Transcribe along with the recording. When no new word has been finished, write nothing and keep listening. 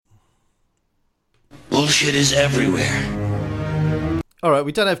bullshit is everywhere. All right,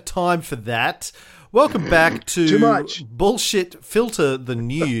 we don't have time for that. Welcome back to Too much. Bullshit Filter the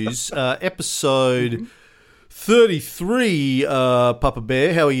News, episode 33, Papa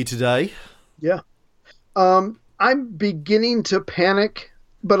Bear. How are you today? Yeah. I'm beginning to panic,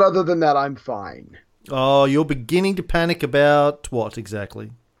 but other than that, I'm fine. Oh, you're beginning to panic about what exactly?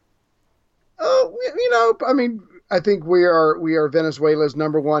 I think we are Venezuela's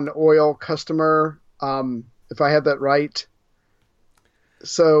number one oil customer, if I have that right.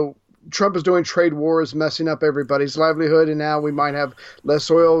 So Trump is doing trade wars, messing up everybody's livelihood, and now we might have less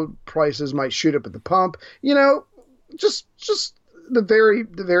oil. Prices might shoot up at the pump. Just the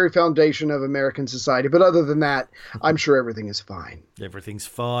very foundation of American society. But other than that, I'm sure everything is fine. Everything's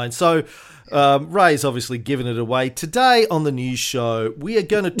fine. So Ray's obviously given it away. Today on the news show, we are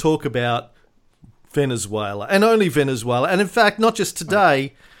going to talk about Venezuela, and only Venezuela. And in fact, not just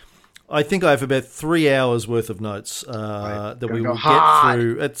today. I think I have about 3 hours worth of notes that we will get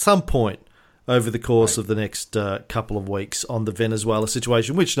through at some point over the course of the next couple of weeks on the Venezuela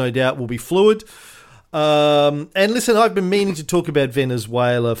situation, which no doubt will be fluid. And listen, I've been meaning to talk about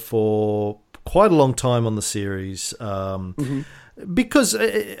Venezuela for quite a long time on the series because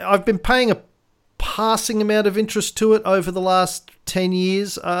I've been paying a passing amount of interest to it over the last 10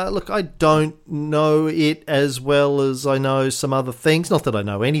 years. Look, I don't know it as well as I know some other things. Not that I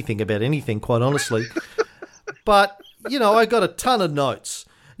know anything about anything, quite honestly. But, I got a ton of notes.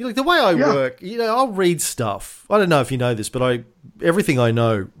 The way I work, I'll read stuff. I don't know if you know this, but everything I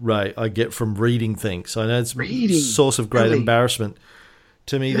know, Ray, I get from reading things. I know it's a source of great embarrassment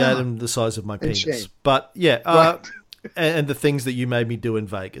to me, that and the size of my penis. Shame. But, and the things that you made me do in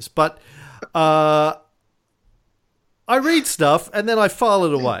Vegas. But I read stuff and then I file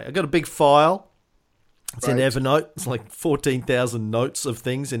it away. I got a big file. It's in Evernote. It's like 14,000 notes of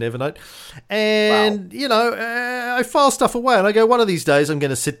things in Evernote. And, I file stuff away and I go, one of these days I'm going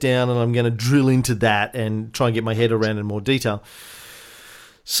to sit down and I'm going to drill into that and try and get my head around in more detail.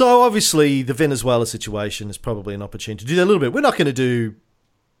 So obviously the Venezuela situation is probably an opportunity to do that a little bit. We're not going to do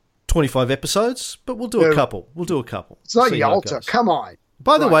 25 episodes, but we'll do a couple. It's not Yalta. Come on.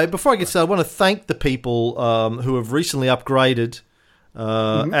 By the way, before I get started, I want to thank the people who have recently upgraded,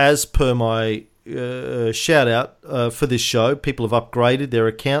 as per my shout out for this show. People have upgraded their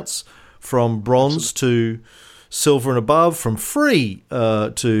accounts from bronze to silver and above, from free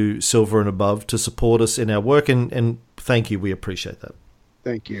to silver and above, to support us in our work. And thank you. We appreciate that.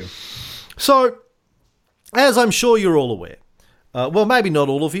 Thank you. So, as I'm sure you're all aware, well, maybe not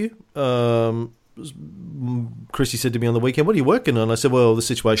all of you, Chrissy said to me on the weekend, "What are you working on?" I said, "Well, the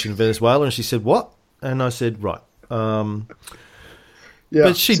situation in Venezuela." And she said, "What?" And I said, "Right." But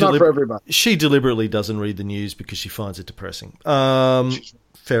it's not for everybody. She deliberately doesn't read the news because she finds it depressing.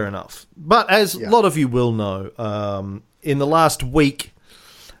 Fair enough. But as a lot of you will know, in the last week,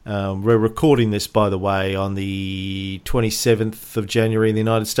 we're recording this, by the way, on the 27th of January in the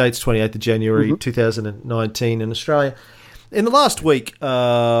United States, 28th of January 2019 in Australia. In the last week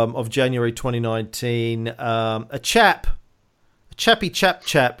of January 2019, a chap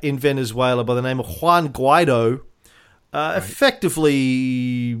in Venezuela by the name of Juan Guaido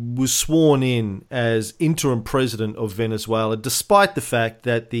effectively was sworn in as interim president of Venezuela, despite the fact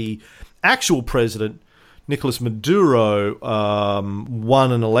that the actual president, Nicolas Maduro,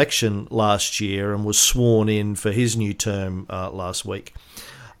 won an election last year and was sworn in for his new term last week.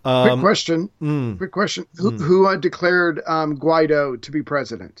 Quick question. Who declared Guaido to be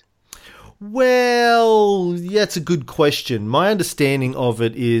president? Well, yeah, it's a good question. My understanding of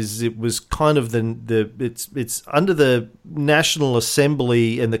it is it was kind of it's under the National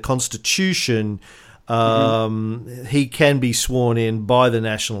Assembly and the Constitution. He can be sworn in by the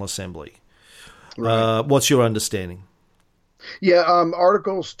National Assembly. Right. What's your understanding? Yeah,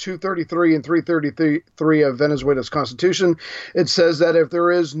 Articles 233 and 333 of Venezuela's Constitution, it says that if there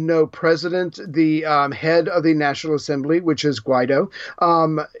is no president, the head of the National Assembly, which is Guaido,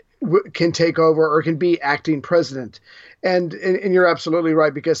 can take over or can be acting president. And you're absolutely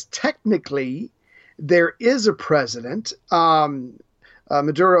right, because technically there is a president,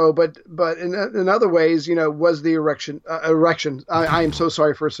 Maduro, but in other ways, was the erection. I am so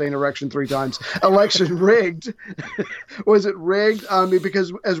sorry for saying erection 3 times. Election rigged. Was it rigged?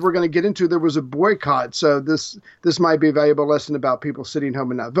 Because as we're going to get into, there was a boycott. So this might be a valuable lesson about people sitting home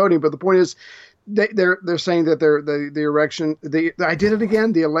and not voting. But the point is, they're saying that the election, I did it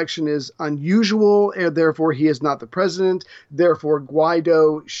again. The election is unusual, and therefore he is not the president. Therefore,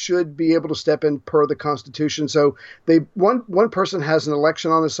 Guaido should be able to step in per the Constitution. So one person has an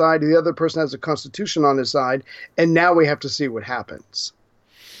election on his side, the other person has a Constitution on his side, and now we have to see what happens.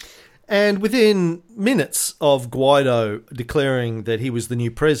 And within minutes of Guaido declaring that he was the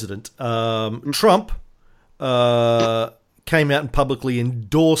new president, Trump came out and publicly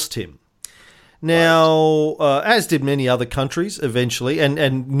endorsed him. Now, as did many other countries eventually,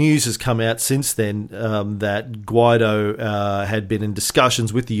 and news has come out since then that Guaido had been in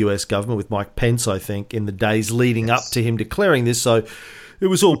discussions with the US government, with Mike Pence, I think, in the days leading up to him declaring this. So it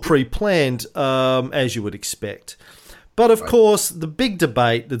was all pre-planned, as you would expect. But of course, the big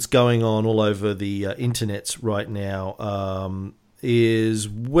debate that's going on all over the internets right now is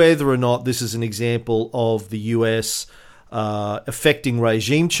whether or not this is an example of the US affecting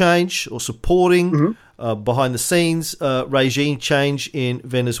regime change or supporting behind the scenes regime change in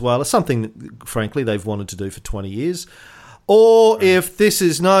Venezuela, something that, frankly, they've wanted to do for 20 years. Or if this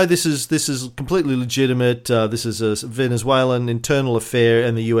is completely legitimate, this is a Venezuelan internal affair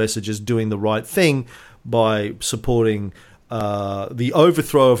and the US are just doing the right thing by supporting the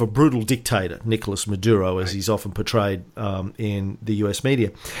overthrow of a brutal dictator, Nicolas Maduro, as he's often portrayed in the US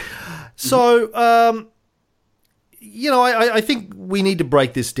media. So, I think we need to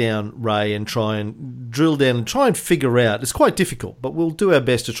break this down, Ray, and try and drill down and try and figure out. It's quite difficult, but we'll do our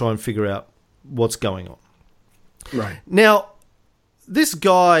best to try and figure out what's going on. Right. Now, this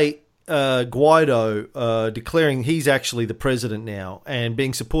guy, Guaido, declaring he's actually the president now and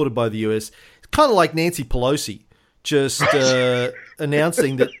being supported by the US, it's kind of like Nancy Pelosi just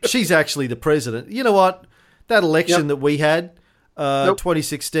announcing that she's actually the president. You know what? That election that we had,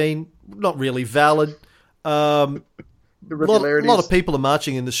 2016, not really valid. A lot of people are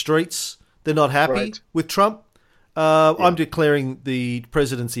marching in the streets. They're not happy with Trump. I'm declaring the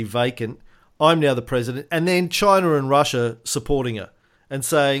presidency vacant. I'm now the president. And then China and Russia supporting her and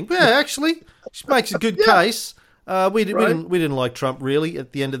saying, yeah, actually, she makes a good case. We didn't like Trump, really.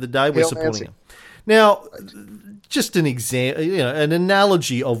 At the end of the day, we're supporting him. Now, just an example, an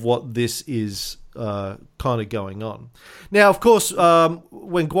analogy of what this is kind of going on. Now, of course,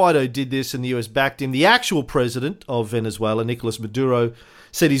 when Guaido did this and the US backed him, the actual president of Venezuela, Nicolas Maduro,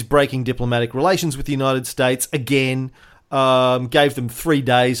 said he's breaking diplomatic relations with the United States again. Gave them 3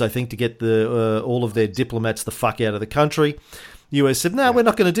 days, I think, to get all of their diplomats the fuck out of the country. The US said, no, we're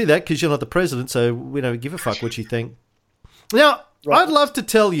not going to do that because you're not the president, so we don't give a fuck what you think. Now, I'd love to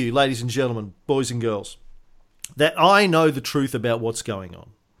tell you, ladies and gentlemen, boys and girls, that I know the truth about what's going on.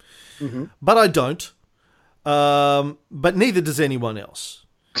 But I don't. But neither does anyone else.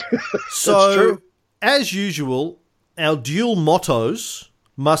 So, as usual, our dual mottos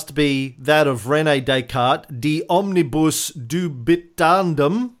must be that of René Descartes, de omnibus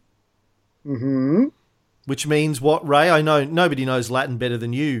dubitandum, which means what, Ray? I know nobody knows Latin better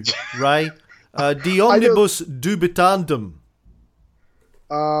than you, Ray. De omnibus dubitandum.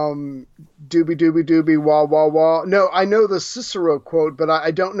 Doobie doobie doobie wah wah wah. No, I know the Cicero quote, but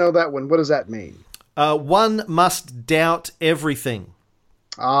I don't know that one. What does that mean? One must doubt everything.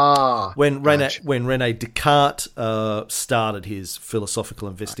 When René Descartes started his philosophical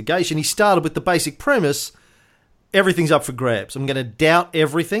investigation, he started with the basic premise: everything's up for grabs. I'm going to doubt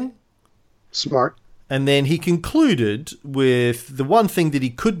everything. Smart. And then he concluded with the one thing that he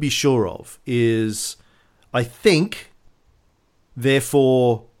could be sure of is, I think,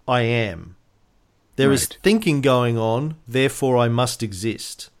 therefore I am. There is thinking going on, therefore I must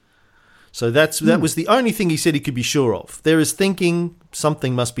exist. So that was the only thing he said he could be sure of. There is thinking,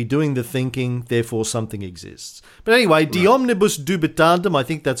 something must be doing the thinking, therefore something exists. But anyway, de omnibus dubitandum, I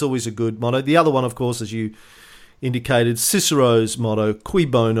think that's always a good motto. The other one, of course, as you indicated, Cicero's motto, cui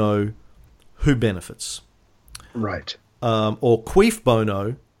bono, who benefits? Right. Or queef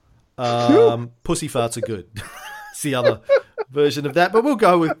bono, pussy farts are good. It's the other version of that. But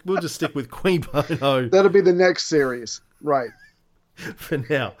we'll just stick with cui bono. That'll be the next series. Right. For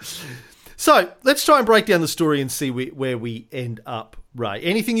now. So let's try and break down the story and see where we end up, Ray.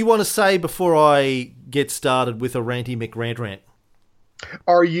 Anything you want to say before I get started with a ranty McRant rant?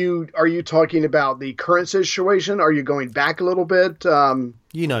 Are you talking about the current situation? Are you going back a little bit?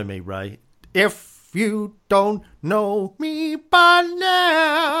 You know me, Ray. If you don't know me by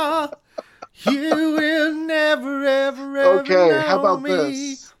now, you will never, ever, ever Okay, how about me.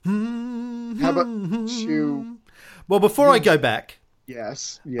 this? How about you? Well, before I go back...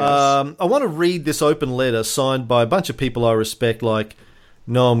 Yes. I want to read this open letter signed by a bunch of people I respect, like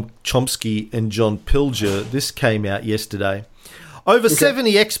Noam Chomsky and John Pilger. This came out yesterday. Over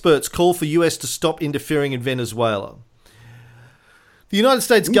 70 experts call for US to stop interfering in Venezuela. The United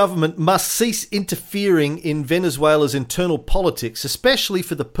States government must cease interfering in Venezuela's internal politics, especially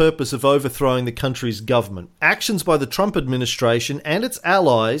for the purpose of overthrowing the country's government. Actions by the Trump administration and its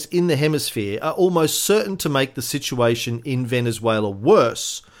allies in the hemisphere are almost certain to make the situation in Venezuela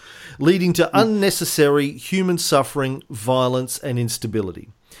worse, leading to unnecessary human suffering, violence, and instability.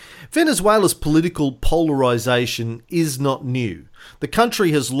 Venezuela's political polarization is not new. The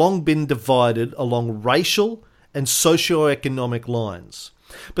country has long been divided along racial and socio-economic lines.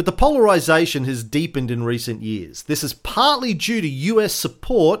 But the polarization has deepened in recent years. This is partly due to US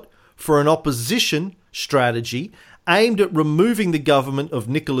support for an opposition strategy aimed at removing the government of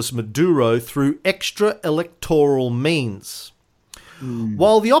Nicolas Maduro through extra-electoral means.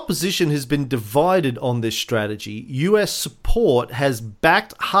 While the opposition has been divided on this strategy, US support has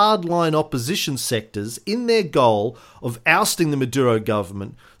backed hardline opposition sectors in their goal of ousting the Maduro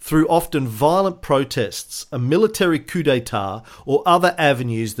government through often violent protests, a military coup d'etat, or other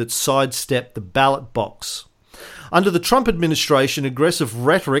avenues that sidestep the ballot box. Under the Trump administration, aggressive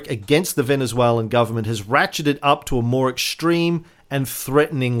rhetoric against the Venezuelan government has ratcheted up to a more extreme and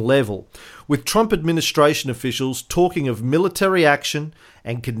threatening level, with Trump administration officials talking of military action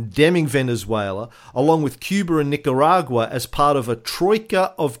and condemning Venezuela, along with Cuba and Nicaragua, as part of a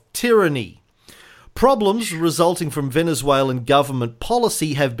troika of tyranny. Problems resulting from Venezuelan government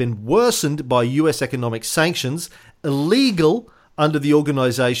policy have been worsened by US economic sanctions, illegal under the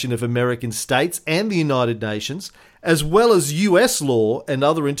Organization of American States and the United Nations, as well as US law and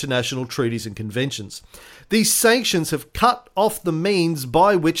other international treaties and conventions. These sanctions have cut off the means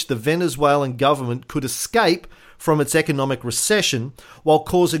by which the Venezuelan government could escape from its economic recession, while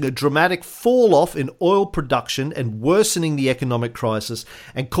causing a dramatic fall-off in oil production and worsening the economic crisis,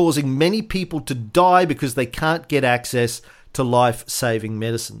 and causing many people to die because they can't get access to life-saving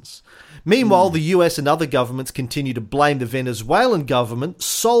medicines. Meanwhile, the US and other governments continue to blame the Venezuelan government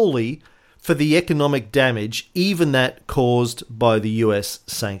solely for the economic damage, even that caused by the US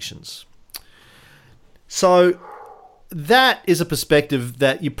sanctions. So that is a perspective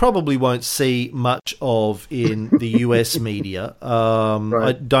that you probably won't see much of in the US media. Right.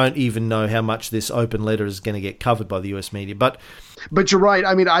 I don't even know how much this open letter is going to get covered by the US media. But you're right.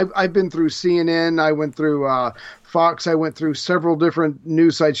 I mean, I've been through CNN. I went through Fox. I went through several different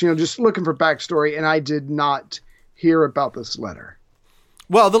news sites, just looking for backstory, and I did not hear about this letter.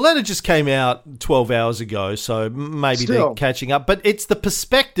 Well, the letter just came out 12 hours ago, so maybe they're catching up. But it's the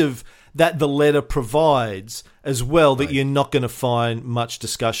perspective that the letter provides as well that you're not going to find much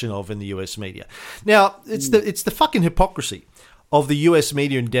discussion of in the US media. Now, it's the fucking hypocrisy of the US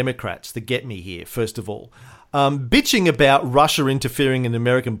media and Democrats that get me here, first of all. Bitching about Russia interfering in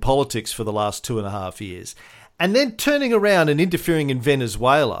American politics for the last 2.5 years, and then turning around and interfering in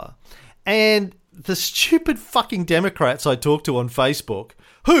Venezuela. And the stupid fucking Democrats I talk to on Facebook,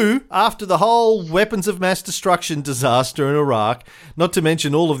 who, after the whole weapons of mass destruction disaster in Iraq, not to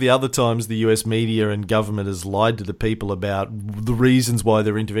mention all of the other times the US media and government has lied to the people about the reasons why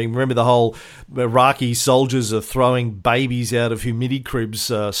they're intervening. Remember the whole Iraqi soldiers are throwing babies out of humidity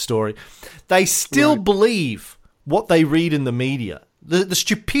cribs story. They still believe what they read in the media. The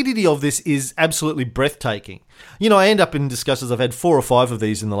stupidity of this is absolutely breathtaking. I end up in discussions. I've had 4 or 5 of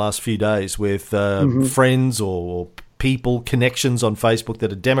these in the last few days with friends or people, connections on Facebook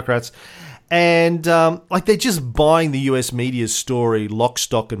that are Democrats. And they're just buying the US media's story lock,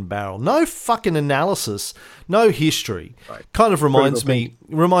 stock and barrel. No fucking analysis, no history. Right. Kind of reminds me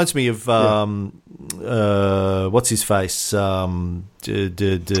of what's his face? Gore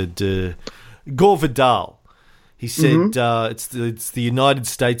Vidal. He said it's the United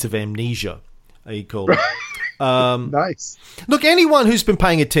States of amnesia, he called it. Nice. Look, anyone who's been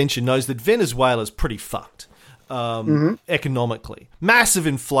paying attention knows that Venezuela's pretty fucked economically. Massive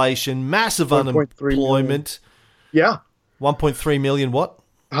inflation, massive unemployment. Yeah. 1.3 million what?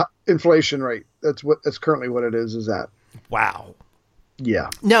 Inflation rate. That's currently what it is that. Wow. Yeah.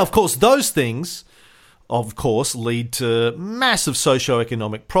 Now, of course, those things lead to massive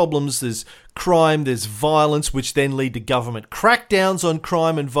socio-economic problems. There's crime, there's violence, which then lead to government crackdowns on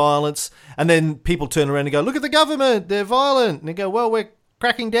crime and violence. And then people turn around and go, look at the government, they're violent. And they go, well, we're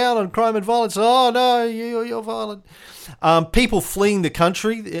cracking down on crime and violence. Oh, no, you're violent. People fleeing the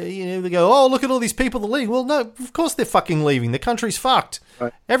country, they go, oh, look at all these people that are leaving. Well, no, of course they're fucking leaving. The country's fucked.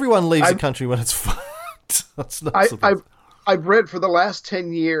 Right. Everyone leaves the country when it's fucked. That's not I've read for the last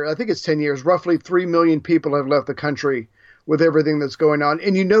 10 years, I think it's 10 years, roughly 3 million people have left the country with everything that's going on.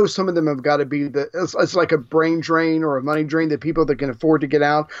 And some of them have got to be it's like a brain drain or a money drain, the people that can afford to get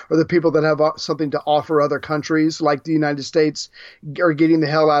out, or the people that have something to offer other countries like the United States are getting the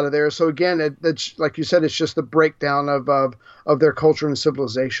hell out of there. So again, that's like you said, it's just the breakdown of their culture and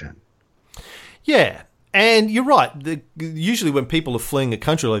civilization. Yeah. And you're right. Usually when people are fleeing a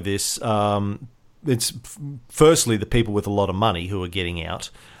country like this, it's firstly the people with a lot of money who are getting out.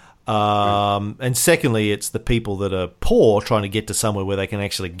 And secondly, it's the people that are poor trying to get to somewhere where they can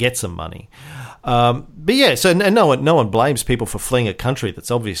actually get some money. But yeah, so and no one blames people for fleeing a country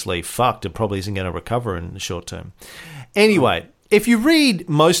that's obviously fucked and probably isn't going to recover in the short term. Anyway, if you read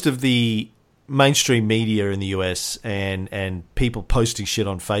most of the mainstream media in the US and people posting shit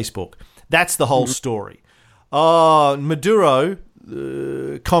on Facebook, that's the whole story. Oh, Maduro,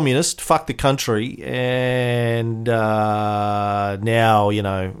 communist, fuck the country, and now, you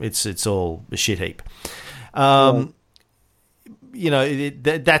know, it's all a shit heap. You know,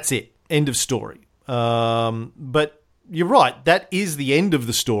 that's it. End of story. But you're right, that is the end of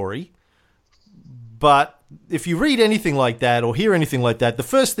the story. But if you read anything like that or hear anything like that, the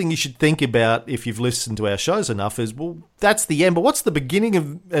first thing you should think about, if you've listened to our shows enough, is, well, that's the end, but what's the beginning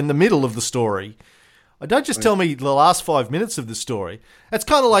of and the middle of the story? Don't just tell me the last 5 minutes of the story. That's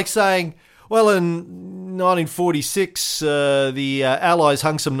kind of like saying, well, in 1946, the Allies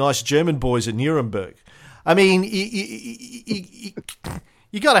hung some nice German boys at Nuremberg. I mean, you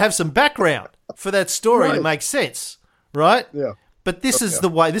got to have some background for that story to make sense, right? Yeah. But this is the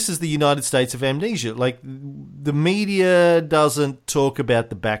way. This is the United States of amnesia. Like, the media doesn't talk about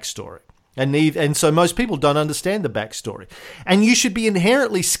the backstory, and so most people don't understand the backstory. And you should be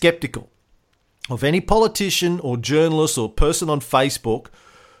inherently skeptical of any politician or journalist or person on Facebook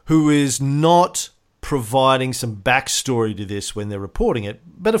who is not providing some backstory to this when they're reporting it.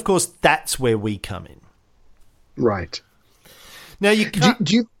 But of course, that's where we come in. Right. Now, you can't...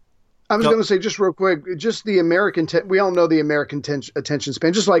 I was going to say, just real quick, just the American, we all know the American attention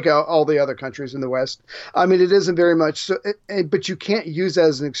span, just like all the other countries in the West. I mean, it isn't very much, so, but you can't use that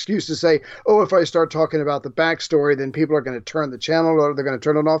as an excuse to say, oh, if I start talking about the backstory, then people are going to turn the channel or they're going to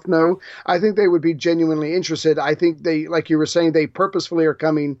turn it off. No, I think they would be genuinely interested. I think they, like you were saying, they purposefully are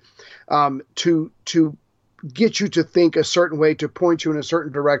coming to get you to think a certain way, to point you in a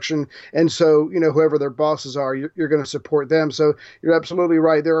certain direction. And so, you know, whoever their bosses are, you're going to support them. So you're absolutely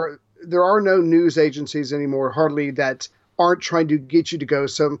right. There are no news agencies anymore, hardly, that aren't trying to get you to go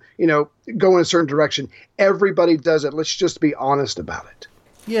go in a certain direction. Everybody does it. Let's just be honest about it.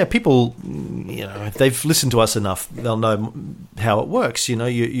 Yeah, people, you know, if they've listened to us enough, they'll know how it works. You know,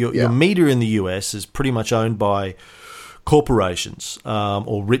 your media in the US is pretty much owned by corporations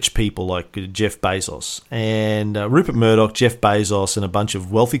or rich people like Jeff Bezos. And Rupert Murdoch, Jeff Bezos, and a bunch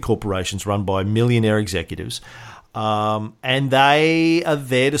of wealthy corporations run by millionaire executives. And they are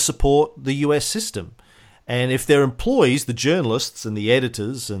there to support the US system. And if their employees, the journalists and the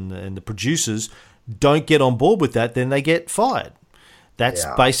editors and the producers, don't get on board with that, then they get fired. That's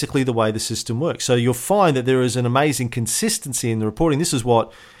basically the way the system works. So you'll find that there is an amazing consistency in the reporting. This is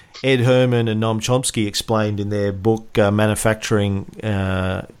what Ed Herman and Noam Chomsky explained in their book, Manufacturing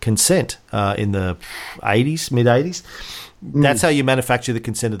Consent, in the mid-'80s. That's how you manufacture the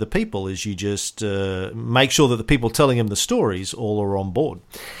consent of the people, is you just make sure that the people telling them the stories all are on board.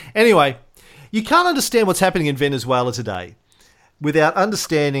 Anyway, you can't understand what's happening in Venezuela today without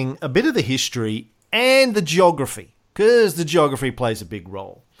understanding a bit of the history and the geography, because the geography plays a big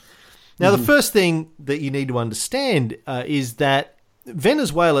role. Now, the first thing that you need to understand is that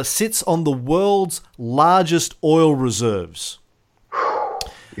Venezuela sits on the world's largest oil reserves.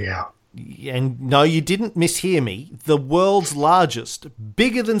 Yeah. And no, you didn't mishear me. The world's largest,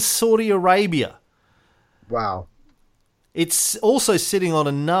 bigger than Saudi Arabia. Wow. It's also sitting on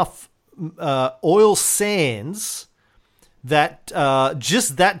enough oil sands that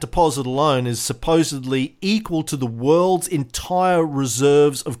just that deposit alone is supposedly equal to the world's entire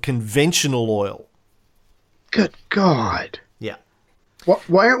reserves of conventional oil. Good God. Yeah.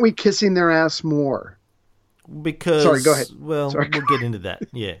 Why aren't we kissing their ass more? Because, sorry, go ahead. Well, sorry. We'll get into that.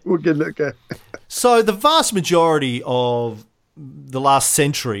 Yeah. Okay. So the vast majority of the last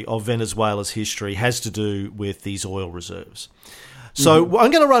century of Venezuela's history has to do with these oil reserves. So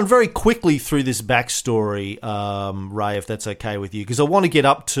I'm going to run very quickly through this backstory, Ray, if that's okay with you, because I want to get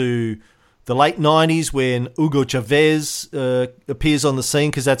up to the late 90s when Hugo Chavez appears on the scene,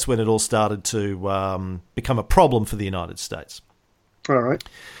 because that's when it all started to become a problem for the United States. All right.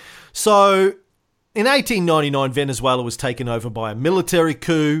 So in 1899, Venezuela was taken over by a military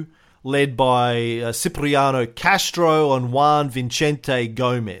coup led by Cipriano Castro and Juan Vicente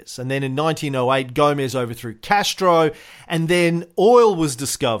Gomez. And then in 1908, Gomez overthrew Castro, and then oil was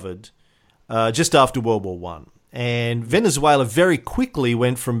discovered just after World War I. And Venezuela very quickly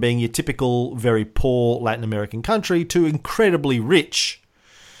went from being your typical very poor Latin American country to incredibly rich.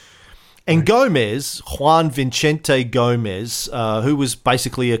 And Gomez, Juan Vicente Gomez, who was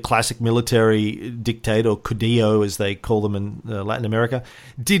basically a classic military dictator, or caudillo as they call them in Latin America,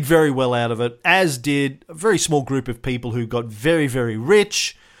 did very well out of it, as did a very small group of people who got very, very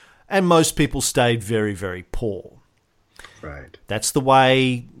rich and most people stayed very, very poor. Right. That's the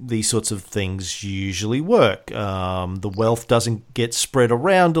way these sorts of things usually work. The wealth doesn't get spread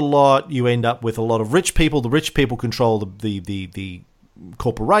around a lot. You end up with a lot of rich people. The rich people control the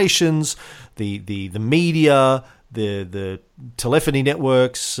corporations, the media, the telephony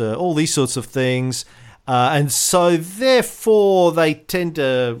networks, all these sorts of things. And so, therefore, they tend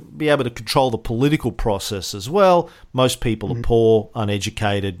to be able to control the political process as well. Most people are poor,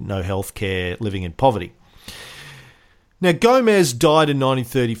 uneducated, no health care, living in poverty. Now, Gomez died in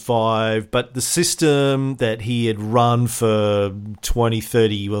 1935, but the system that he had run for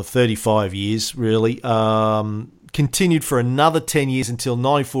 35 years, really, continued for another 10 years until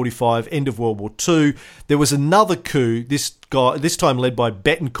 1945, end of World War II. There was another coup, this time led by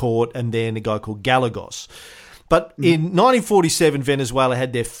Betancourt and then a guy called Gallegos. But in 1947, Venezuela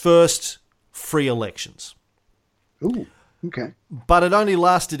had their first free elections. Ooh. Okay. But it only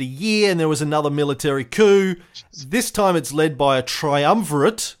lasted a year, and there was another military coup. This time it's led by a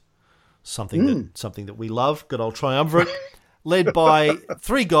triumvirate, something that we love, good old triumvirate, led by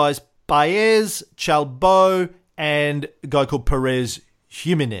three guys, Baez, Chalbo, and a guy called Perez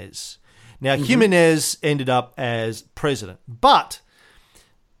Jimenez. Now, Jimenez ended up as president. But,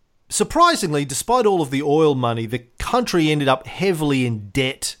 surprisingly, despite all of the oil money, the country ended up heavily in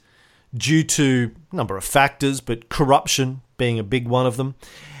debt due to a number of factors, but corruption being a big one of them.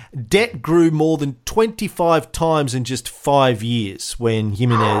 Debt grew more than 25 times in just 5 years when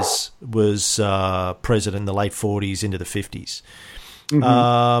Jimenez was president in the late 40s into the 50s.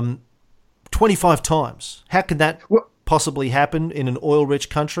 25 times. How could that possibly happen in an oil-rich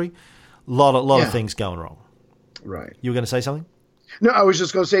country? A lot of things going wrong. Right. You were going to say something? No, I was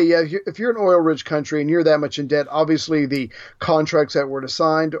just going to say, if you're an oil-rich country and you're that much in debt, obviously the contracts that were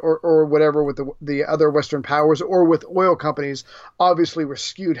signed or whatever with the other Western powers or with oil companies obviously were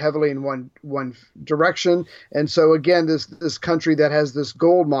skewed heavily in one direction. And so, again, this country that has this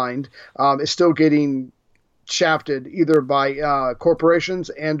gold mine is still getting shafted either by corporations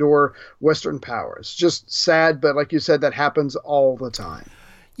and or Western powers. Just sad, but like you said, that happens all the time.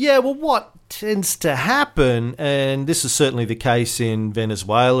 Yeah, well, what tends to happen, and this is certainly the case in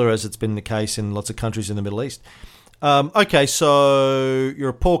Venezuela, as it's been the case in lots of countries in the Middle East. Okay, so you're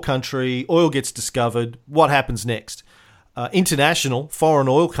a poor country, oil gets discovered. What happens next? International foreign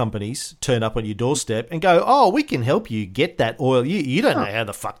oil companies turn up on your doorstep and go, "Oh, we can help you get that oil. You don't know how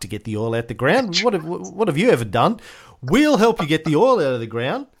the fuck to get the oil out the ground. What have you ever done? We'll help you get the oil out of the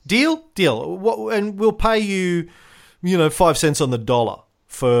ground. Deal. And we'll pay you, 5 cents on the dollar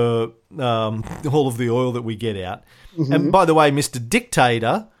for all of the oil that we get out. And by the way, Mr.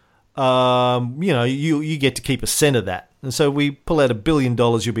 Dictator, you get to keep a cent of that. And so we pull out $1 billion,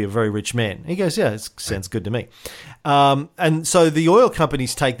 you'll be a very rich man." He goes, "Yeah, it sounds good to me." And so the oil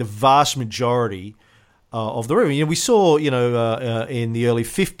companies take the vast majority of the revenue. We saw, in the early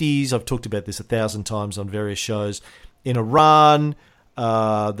 50s, I've talked about this 1,000 times on various shows, in Iran,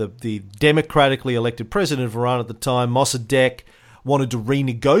 the democratically elected president of Iran at the time, Mossadegh, wanted to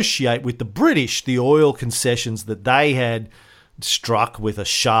renegotiate with the British the oil concessions that they had struck with a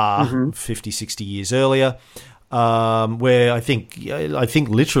Shah 50, 60 years earlier, where I think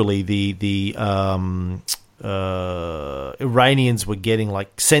literally the Iranians were getting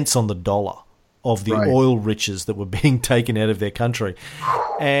like cents on the dollar of the oil riches that were being taken out of their country.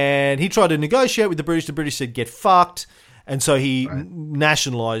 And he tried to negotiate with the British. The British said, "Get fucked." And so he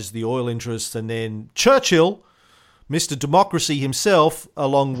nationalised the oil interests. And then Churchill, Mr. Democracy himself,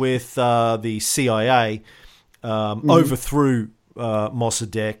 along with the CIA, overthrew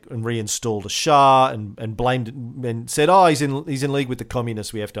Mossadegh and reinstalled a Shah and blamed and said, "Oh, he's in league with the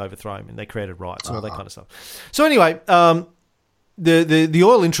communists. We have to overthrow him." And they created riots and all that kind of stuff. So anyway, the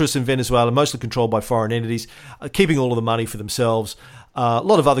oil interests in Venezuela are mostly controlled by foreign entities, keeping all of the money for themselves. A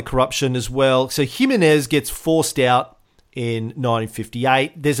lot of other corruption as well. So Jimenez gets forced out in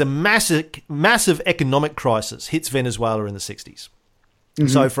 1958. There's a massive economic crisis hits Venezuela in the 60s.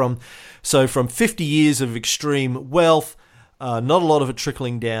 So from 50 years of extreme wealth, not a lot of it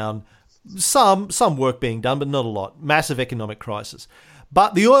trickling down, some work being done, but not a lot. Massive economic crisis.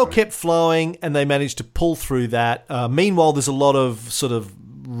 But the oil kept flowing, and they managed to pull through that. Meanwhile, there's a lot of sort of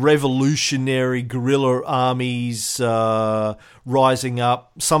revolutionary guerrilla armies rising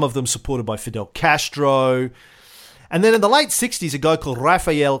up, some of them supported by Fidel Castro. And then in the late 60s, a guy called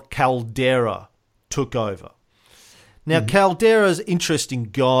Rafael Caldera took over. Now, Caldera's an interesting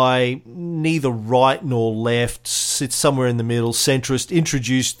guy, neither right nor left, sits somewhere in the middle, centrist,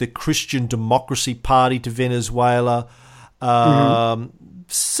 introduced the Christian Democracy Party to Venezuela.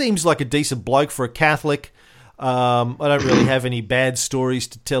 Seems like a decent bloke for a Catholic. I don't really have any bad stories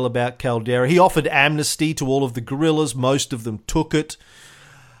to tell about Caldera. He offered amnesty to all of the guerrillas. Most of them took it.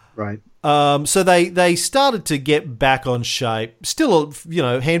 Right. So they started to get back on shape. Still,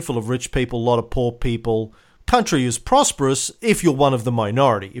 a handful of rich people, a lot of poor people. Country is prosperous if you're one of the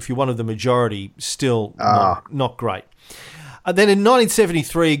minority. If you're one of the majority, still not great. Then in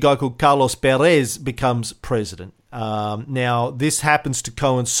 1973, a guy called Carlos Perez becomes president. Now, this happens to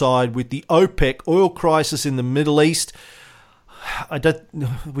coincide with the OPEC oil crisis in the Middle East.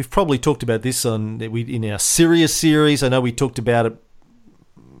 We've probably talked about this in our Syria series. I know we talked about it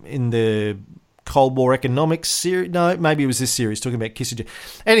in the Cold War economics series. No, maybe it was this series talking about Kissinger.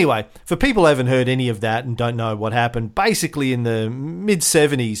 Anyway, for people who haven't heard any of that and don't know what happened, basically in the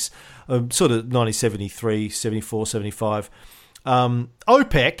mid-70s, sort of 1973, 74, 75,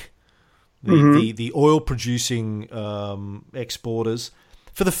 OPEC, the oil-producing exporters,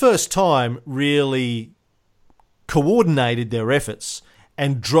 for the first time really coordinated their efforts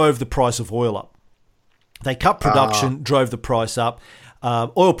and drove the price of oil up. They cut production, drove the price up.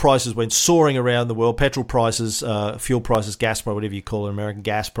 Oil prices went soaring around the world. Petrol prices, fuel prices, gas prices, whatever you call it, American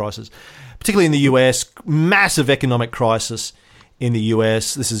gas prices, particularly in the US. Massive economic crisis in the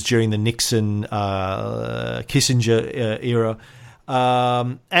US. This is during the Nixon, Kissinger era.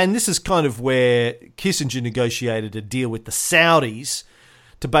 And this is kind of where Kissinger negotiated a deal with the Saudis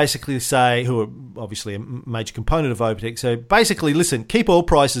to basically say, who are obviously a major component of OPEC, so basically, listen, keep oil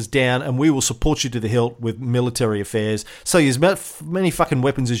prices down and we will support you to the hilt with military affairs. So use as many fucking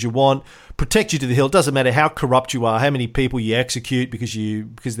weapons as you want, protect you to the hilt. Doesn't matter how corrupt you are, how many people you execute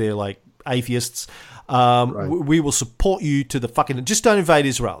because they're like atheists. Right. We will support you to the fucking... Just don't invade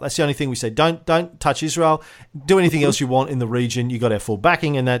Israel. That's the only thing we say. Don't touch Israel. Do anything else you want in the region. You got our full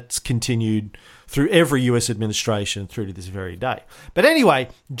backing, and that's continued through every US administration through to this very day. But anyway,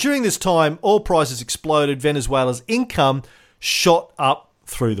 during this time, oil prices exploded. Venezuela's income shot up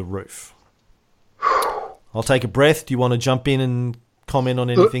through the roof. I'll take a breath. Do you want to jump in and comment on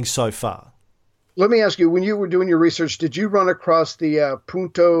anything so far? Let me ask you, when you were doing your research, did you run across the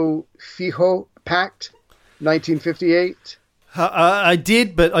Punto Fijo Pact, 1958? I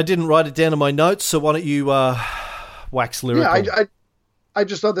did, but I didn't write it down in my notes, so why don't you wax lyrical? Yeah, I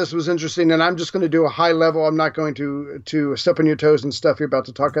just thought this was interesting, and I'm just going to do a high level. I'm not going to step on your toes and stuff you're about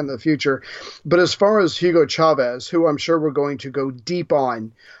to talk in the future. But as far as Hugo Chavez, who I'm sure we're going to go deep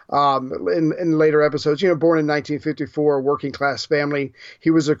on in later episodes, born in 1954, a working class family.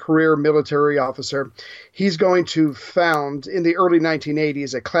 He was a career military officer. He's going to found in the early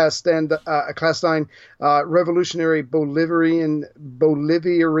 1980s a clandestine revolutionary Bolivarian.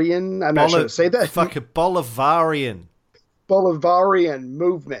 I'm not sure to say that. Fuck a Bolivarian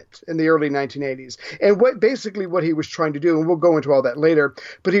movement in the early 1980s. And what he was trying to do, and we'll go into all that later,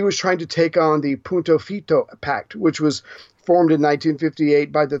 but he was trying to take on the Punto Fijo Pact, which was formed in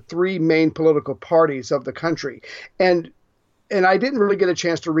 1958 by the three main political parties of the country. And I didn't really get a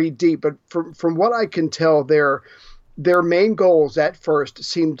chance to read deep, but from what I can tell, their main goals at first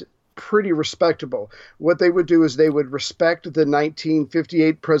seemed pretty respectable. What they would do is they would respect the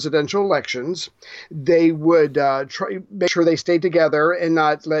 1958 presidential elections. They would make sure they stayed together and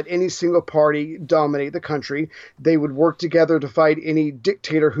not let any single party dominate the country. They would work together to fight any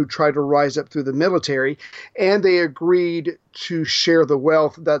dictator who tried to rise up through the military. And they agreed to share the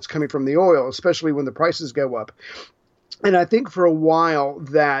wealth that's coming from the oil, especially when the prices go up. And I think for a while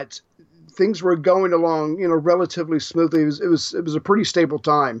that things were going along, relatively smoothly. It was a pretty stable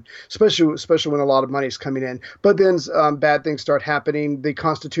time, especially when a lot of money is coming in. But then bad things start happening. The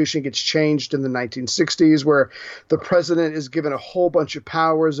Constitution gets changed in the 1960s, where the president is given a whole bunch of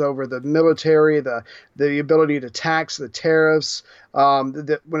powers over the military, the ability to tax, the tariffs.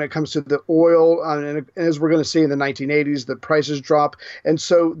 When it comes to the oil, and as we're going to see in the 1980s, the prices drop, and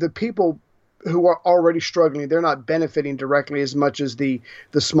so the people who are already struggling, they're not benefiting directly as much as the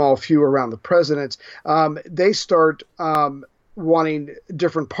small few around the president. They start wanting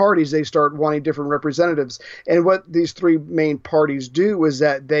different parties. They start wanting different representatives. And what these three main parties do is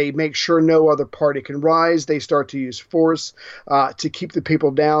that they make sure no other party can rise. They start to use force to keep the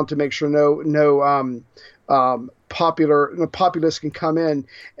people down, to make sure no populists can come in.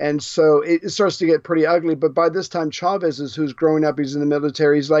 And so it starts to get pretty ugly. But by this time, Chavez who's growing up, he's in the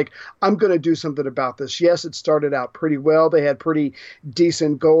military. He's like, I'm going to do something about this. Yes, it started out pretty well. They had pretty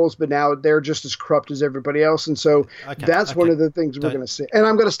decent goals, but now they're just as corrupt as everybody else. And so that's one of the things we're going to see. And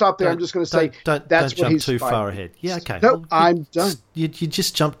I'm going to stop there. I'm just going to say that's what he's too far ahead. Yeah, okay. No, well, I'm done. You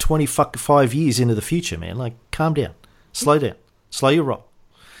just jumped 25 years into the future, man. Like, calm down. Slow down. Slow your roll.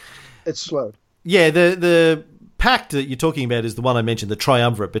 It's slowed. Yeah, the pact that you're talking about is the one I mentioned, the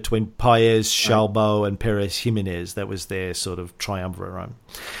triumvirate between Paez, Chalbo, and Perez Jimenez. That was their sort of triumvirate, right?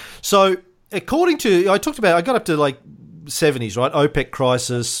 So, according to, I got up to like 70s, right? OPEC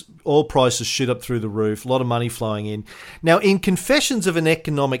crisis, oil prices shoot up through the roof, a lot of money flowing in. Now, in Confessions of an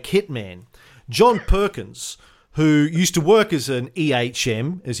Economic Hitman, John Perkins, who used to work as an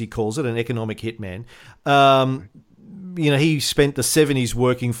EHM, as he calls it, an economic hitman, he spent the 70s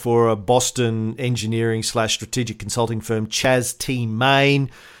working for a Boston engineering / strategic consulting firm, Chas T. Main.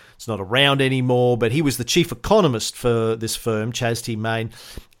 It's not around anymore, but he was the chief economist for this firm, Chas T. Main.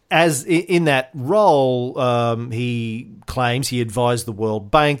 As in that role, he claims he advised the World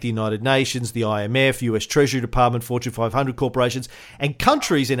Bank, the United Nations, the IMF, US Treasury Department, Fortune 500 corporations, and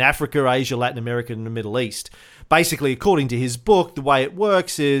countries in Africa, Asia, Latin America, and the Middle East. Basically, according to his book, the way it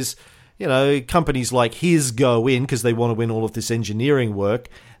works is, companies like his go in because they want to win all of this engineering work.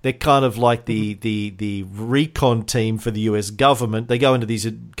 They're kind of like the recon team for the US government. They go into these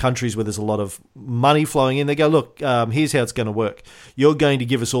countries where there's a lot of money flowing in. They go, look, here's how it's going to work. You're going to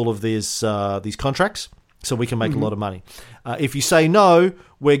give us all of these contracts so we can make a lot of money. If you say no,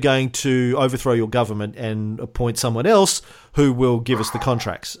 we're going to overthrow your government and appoint someone else who will give us the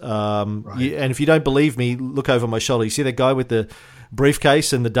contracts. And if you don't believe me, look over my shoulder. You see that guy with the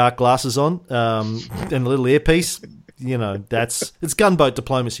briefcase and the dark glasses on and the little earpiece? It's gunboat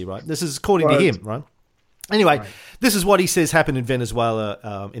diplomacy, right? This is according to him, right? Anyway, This is what he says happened in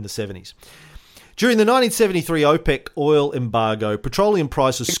Venezuela in the 70s. During the 1973 OPEC oil embargo, petroleum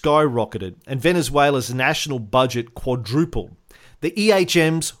prices skyrocketed and Venezuela's national budget quadrupled. The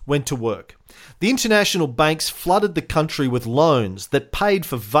EHMs went to work. The international banks flooded the country with loans that paid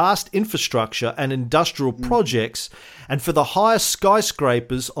for vast infrastructure and industrial projects and for the highest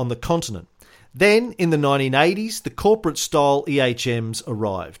skyscrapers on the continent. Then, in the 1980s, the corporate-style EHMs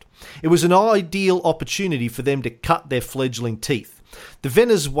arrived. It was an ideal opportunity for them to cut their fledgling teeth. The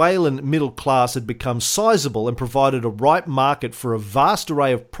Venezuelan middle class had become sizable and provided a ripe market for a vast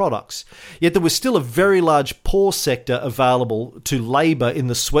array of products, yet there was still a very large poor sector available to labour in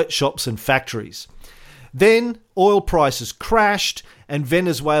the sweatshops and factories. Then, oil prices crashed and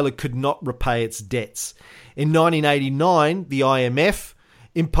Venezuela could not repay its debts. In 1989, the IMF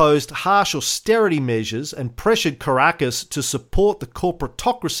imposed harsh austerity measures and pressured Caracas to support the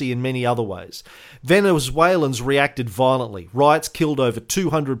corporatocracy in many other ways. Venezuelans reacted violently. Riots killed over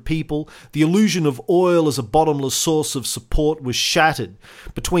 200 people. The illusion of oil as a bottomless source of support was shattered.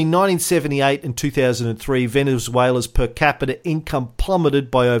 Between 1978 and 2003, Venezuela's per capita income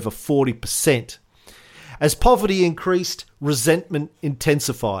plummeted by over 40%. As poverty increased, resentment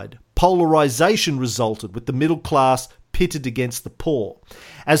intensified. Polarization resulted, with the middle class pitted against the poor.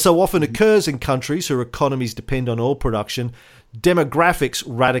 As so often occurs in countries whose economies depend on oil production, demographics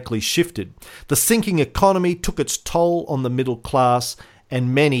radically shifted. The sinking economy took its toll on the middle class,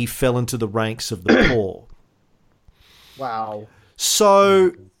 and many fell into the ranks of the poor. Wow.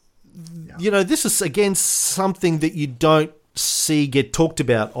 So, this is, again, something that you don't see get talked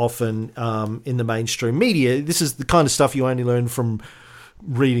about often in the mainstream media. This is the kind of stuff you only learn from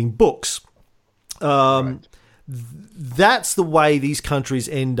reading books. That's the way these countries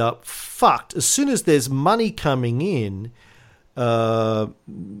end up fucked. As soon as there's money coming in,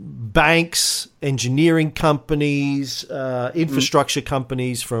 banks, engineering companies, infrastructure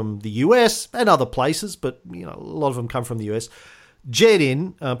companies from the US and other places, but a lot of them come from the US, jet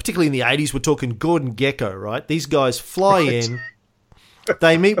in, particularly in the 80s, we're talking Gordon Gekko, right? These guys fly in,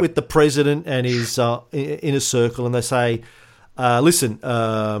 they meet with the president and his inner circle, and they say, listen,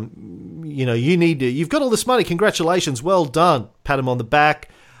 you've got all this money. Congratulations. Well done. Pat him on the back.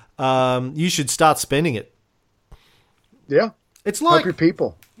 You should start spending it. Yeah. It's like, help your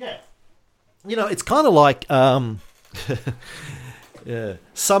people. Yeah. It's kind of like,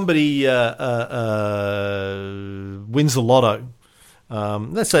 somebody wins the lotto.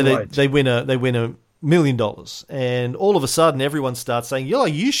 Let's say they win $1 million, and all of a sudden everyone starts saying,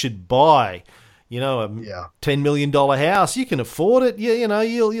 you should buy a $10 million house. You can afford it.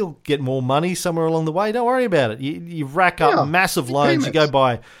 You'll get more money somewhere along the way. Don't worry about it. You rack up massive loans. You go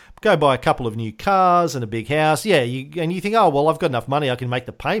buy a couple of new cars and a big house. Yeah, and you think, oh, well, I've got enough money. I can make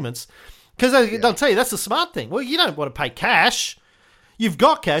the payments. Because they'll tell you that's the smart thing. Well, you don't want to pay cash. You've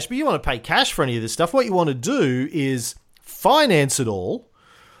got cash, but you want to pay cash for any of this stuff. What you want to do is finance it all.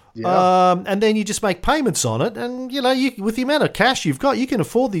 Yeah. And then you just make payments on it, and with the amount of cash you've got, you can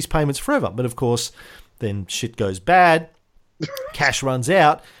afford these payments forever. But of course, then shit goes bad, cash runs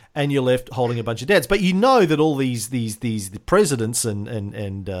out, and you're left holding a bunch of debts. But that all these the presidents and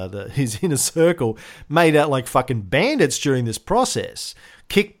his inner circle made out like fucking bandits during this process,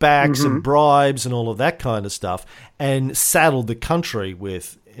 kickbacks and bribes and all of that kind of stuff, and saddled the country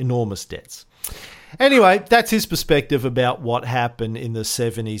with enormous debts. Anyway, that's his perspective about what happened in the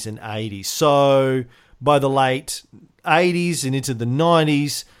 70s and 80s. So by the late 80s and into the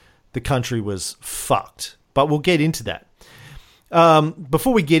 90s, the country was fucked. But we'll get into that.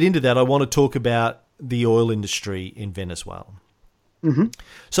 Before we get into that, I want to talk about the oil industry in Venezuela.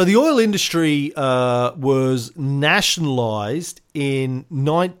 So the oil industry was nationalized in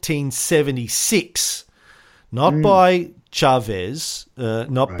 1976, not by Chavez,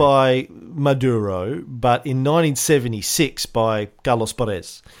 not by Maduro, but in 1976 by Carlos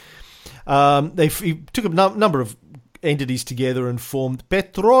Perez. He took a number of entities together and formed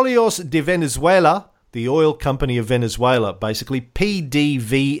Petróleos de Venezuela, the oil company of Venezuela, basically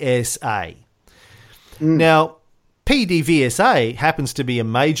PDVSA. Now, PDVSA happens to be a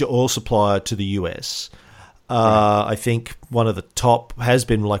major oil supplier to the US. I think one of the top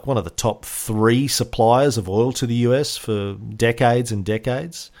 3 suppliers of oil to the US for decades and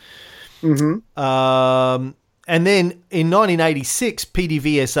decades. And then in 1986,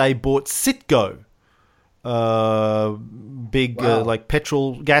 PDVSA bought Citgo, big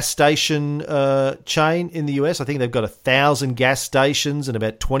petrol gas station chain in the US. I think they've got 1,000 gas stations and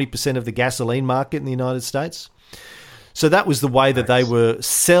about 20% of the gasoline market in the United States. So that was the way that they were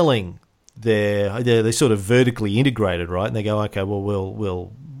selling they're sort of vertically integrated, right? And they go, okay, well,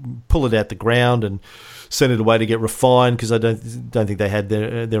 we'll pull it out the ground and send it away to get refined, because I don't think they had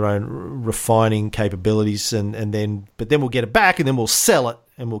their own refining capabilities, but then we'll get it back and then we'll sell it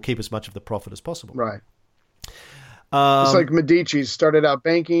and we'll keep as much of the profit as possible. Right. It's like Medici started out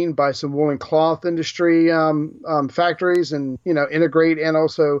banking, buy some woolen cloth industry factories, and integrate and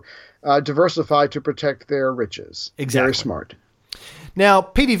also diversify to protect their riches. Exactly. Very smart. Now,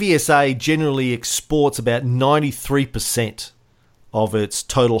 PDVSA generally exports about 93% of its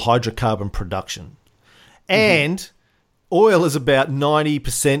total hydrocarbon production. And oil is about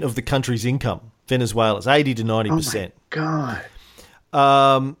 90% of the country's income. Venezuela's 80 to 90%. Oh, my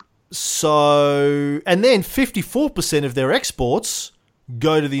God. And then 54% of their exports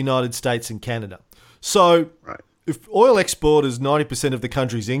go to the United States and Canada. So if oil export is 90% of the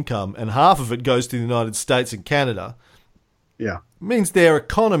country's income and half of it goes to the United States and Canada, it means their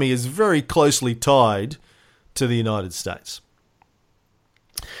economy is very closely tied to the United States.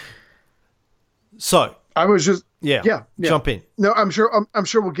 So I was just jump in. No, I'm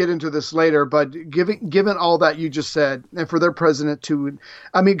sure we'll get into this later, but given all that you just said, and for their president to,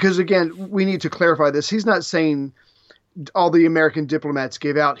 because again, we need to clarify this. He's not saying all the American diplomats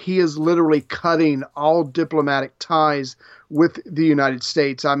gave out. He is literally cutting all diplomatic ties with the United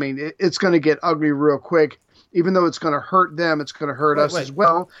States. It's going to get ugly real quick. Even though it's going to hurt them, it's going to hurt us as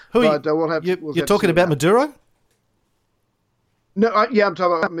well. You're talking about Maduro? No, I'm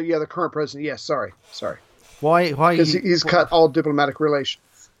talking about the current president. Yes, sorry. Why? Because he's cut all diplomatic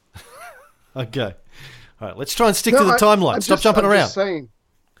relations. Okay, all right. Let's try and stick to the timeline. Stop jumping around. Just saying,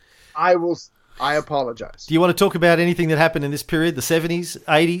 I apologize. Do you want to talk about anything that happened in this period, the 70s,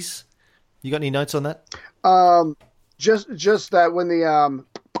 80s? You got any notes on that? Just that when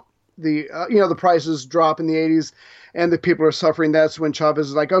the prices drop in the 80s and the people are suffering, that's when Chavez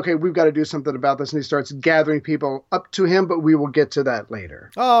is like, okay, we've got to do something about this. And he starts gathering people up to him, but we will get to that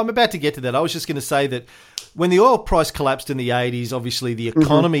later. Oh, I'm about to get to that. I was just going to say that when the oil price collapsed in the 80s, obviously the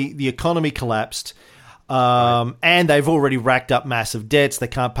economy collapsed, and they've already racked up massive debts. They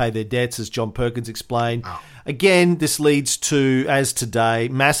can't pay their debts, as John Perkins explained. Oh. Again, this leads to, as today,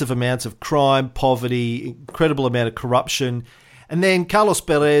 massive amounts of crime, poverty, incredible amount of corruption. And then Carlos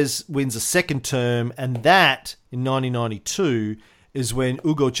Perez wins a second term, and that, in 1992, is when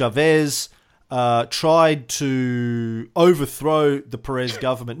Hugo Chavez tried to overthrow the Perez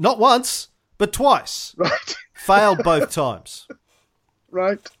government. Not once, but twice. Right. Failed both times.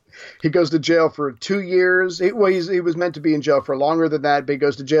 Right. He goes to jail for 2 years. He was meant to be in jail for longer than that, but he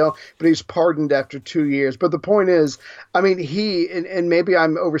goes to jail. But he's pardoned after 2 years. But the point is, he, and maybe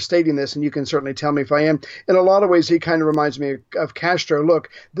I'm overstating this, and you can certainly tell me if I am, in a lot of ways, he kind of reminds me of Castro. Look,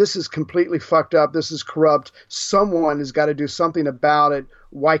 this is completely fucked up. This is corrupt. Someone has got to do something about it.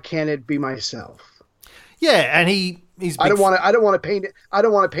 Why can't it be myself? Yeah, and he's. I don't want to paint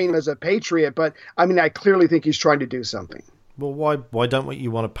him as a patriot, but I clearly think he's trying to do something. Well, why don't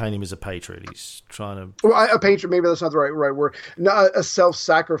you want to paint him as a patriot? He's trying to... Well, a patriot, maybe that's not the right word. No, a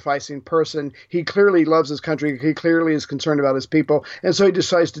self-sacrificing person. He clearly loves his country. He clearly is concerned about his people. And so he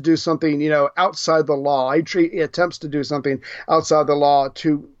decides to do something, outside the law. He attempts to do something outside the law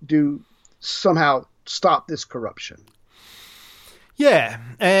to somehow stop this corruption. Yeah,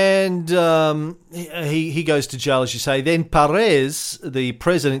 and he goes to jail, as you say. Then Perez, the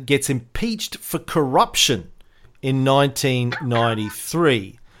president, gets impeached for corruption in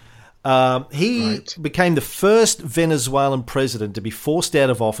 1993. He became the first Venezuelan president to be forced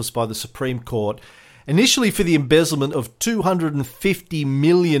out of office by the Supreme Court, initially for the embezzlement of 250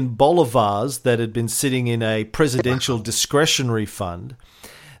 million bolivars that had been sitting in a presidential discretionary fund.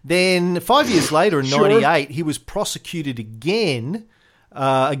 Then 5 years later, in 98, he was prosecuted again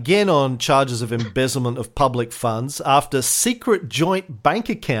on charges of embezzlement of public funds after secret joint bank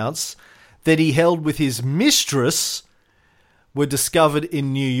accounts that he held with his mistress were discovered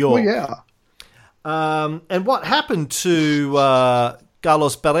in New York. Oh, yeah. And what happened to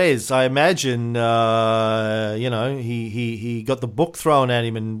Carlos Perez? I imagine, he got the book thrown at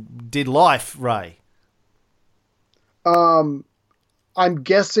him and did life, Ray. I'm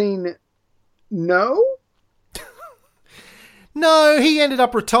guessing no. No, he ended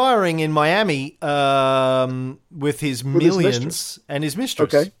up retiring in Miami with his millions and his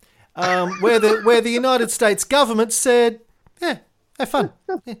mistress. Okay. Where the United States government said, yeah, have fun.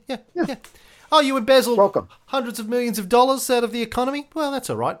 Yeah. Oh, you embezzled hundreds of millions of dollars out of the economy? Well, that's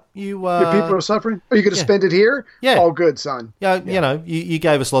all right. Your people are suffering? Are you going to spend it here? Yeah. All good, son. Yeah. You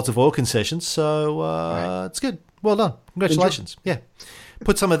gave us lots of oil concessions, so it's good. Well done. Congratulations. Enjoy. Yeah.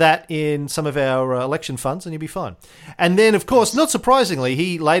 Put some of that in some of our election funds and you'll be fine. And then, of course, not surprisingly,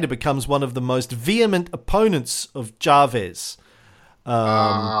 he later becomes one of the most vehement opponents of Chavez,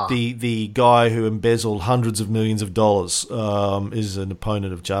 the guy who embezzled hundreds of millions of dollars is an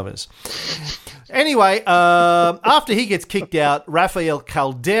opponent of Chavez. Anyway, after he gets kicked out, Rafael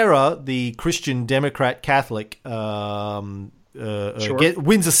Caldera, the Christian Democrat Catholic, wins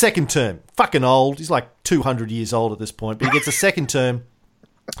a second term. Fucking old. He's like 200 years old at this point, but he gets a second term.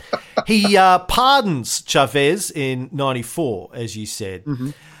 He pardons Chavez in 94, as you said. Mm-hmm.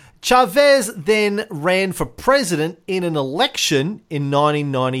 Chavez then ran for president in an election in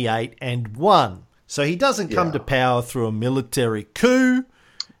 1998 and won. So he doesn't come to power through a military coup,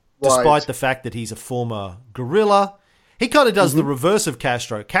 despite the fact that he's a former guerrilla. He kind of does the reverse of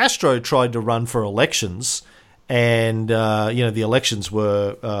Castro. Castro tried to run for elections, and the elections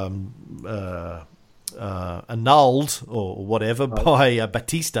were annulled or whatever by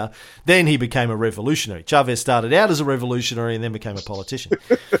Batista. Then he became a revolutionary. Chavez started out as a revolutionary and then became a politician.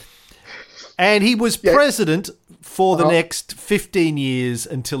 And he was president for the next 15 years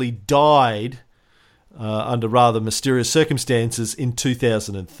until he died under rather mysterious circumstances in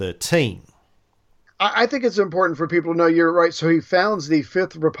 2013. I think it's important for people to know you're right. So he founds the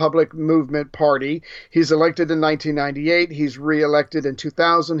Fifth Republic Movement Party. He's elected in 1998. He's reelected in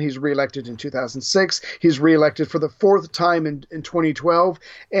 2000. He's reelected in 2006. He's reelected for the fourth time in 2012.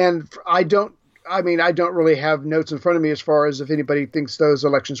 And I don't really have notes in front of me as far as if anybody thinks those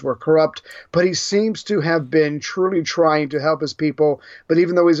elections were corrupt, but he seems to have been truly trying to help his people. But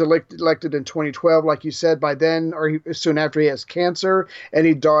even though he's elected in 2012, like you said, by then or soon after, he has cancer, and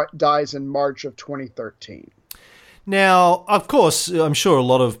he dies in March of 2013. Now, of course, I'm sure a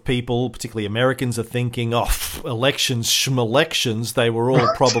lot of people, particularly Americans, are thinking, elections, schmelections, they were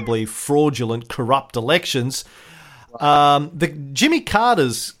all probably fraudulent, corrupt elections. The Jimmy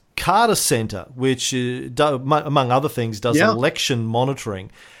Carter's Carter Center, which, among other things, does election monitoring,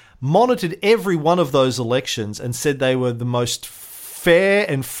 monitored every one of those elections and said they were the most fair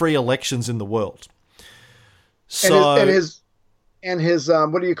and free elections in the world. So, and his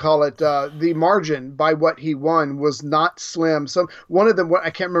what do you call it? The margin by what he won was not slim. One of them,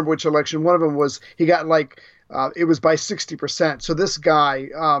 I can't remember which election. One of them was he got it was by 60%. So this guy,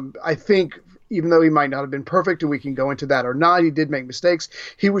 I think, even though he might not have been perfect, and we can go into that or not, he did make mistakes.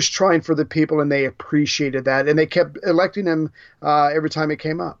 He was trying for the people, and they appreciated that, and they kept electing him every time it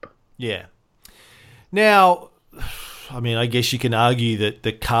came up. Yeah. Now, I mean, I guess you can argue that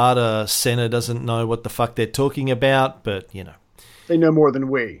the Carter Center doesn't know what the fuck they're talking about, but they know more than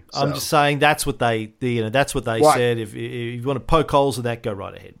we. So. I'm just saying that's what they said. If you want to poke holes in that, go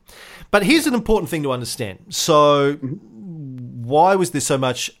right ahead. But here's an important thing to understand. So, why was there so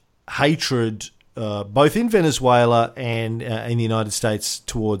much hatred, both in Venezuela and in the United States,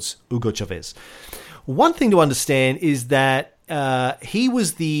 towards Hugo Chavez? One thing to understand is that he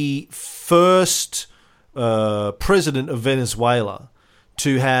was the first president of Venezuela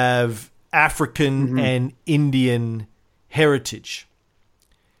to have African and Indian heritage.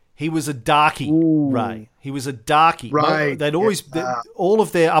 He was a darkie, Ray. He was a darkie. Right. They'd always all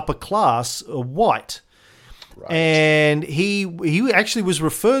of their upper class are white. Right. And he actually was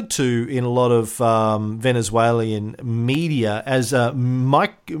referred to in a lot of Venezuelan media as a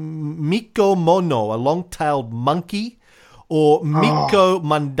Mico Mono, a long-tailed monkey, or Miko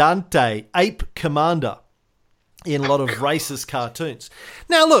Mandante, Ape Commander, in a lot of racist cartoons.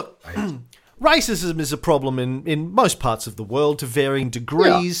 Now, look, racism is a problem in most parts of the world to varying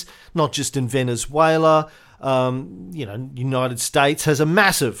degrees, not just in Venezuela. United States has a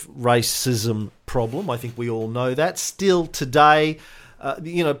massive racism problem. I think we all know that. Still today,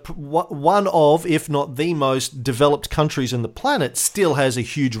 one of, if not the most developed countries on the planet still has a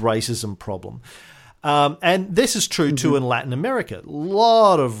huge racism problem. And this is true too in Latin America. A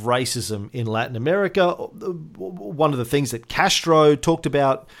lot of racism in Latin America. One of the things that Castro talked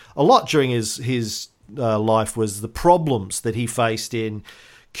about a lot during his life was the problems that he faced in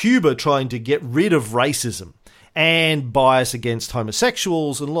Cuba trying to get rid of racism and bias against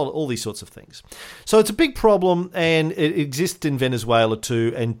homosexuals and all these sorts of things. So it's a big problem, and it exists in Venezuela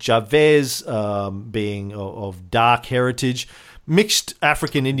too. And Chavez, being of dark heritage, mixed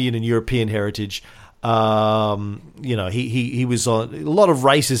African, Indian, and European heritage, he was on a lot of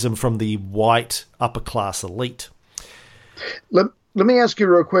racism from the white upper class elite. Let me ask you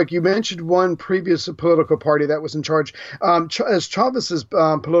real quick. You mentioned one previous political party that was in charge. As Chavez's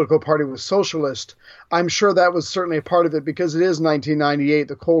political party was socialist, I'm sure that was certainly a part of it because it is 1998.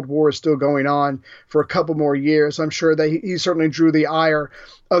 The Cold War is still going on for a couple more years. I'm sure that he certainly drew the ire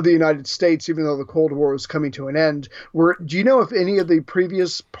of the United States, even though the Cold War was coming to an end. Do you know if any of the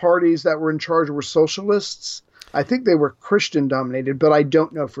previous parties that were in charge were socialists? I think they were Christian dominated, but I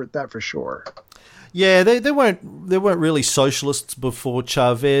don't know that for sure. Yeah, they weren't really socialists before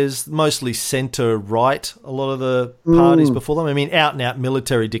Chavez. Mostly centre right. A lot of the parties before them. I mean, out and out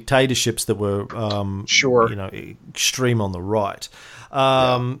military dictatorships that were extreme on the right.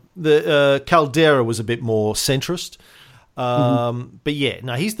 The Caldera was a bit more centrist. But yeah,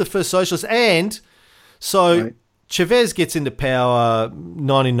 no, he's the first socialist, and so Chavez gets into power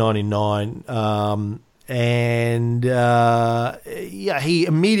 1999. And he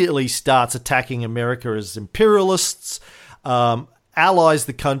immediately starts attacking America as imperialists, allies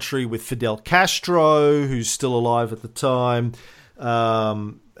the country with Fidel Castro, who's still alive at the time,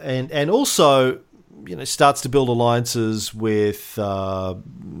 and also starts to build alliances with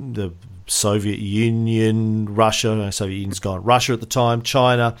the Soviet Union, Russia. Soviet Union's gone. Russia at the time,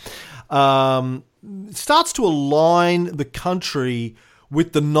 China. Starts to align the country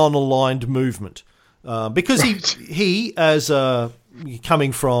with the non-aligned movement. Because he as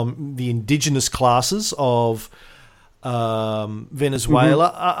coming from the indigenous classes of Venezuela,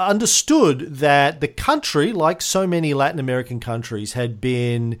 understood that the country, like so many Latin American countries, had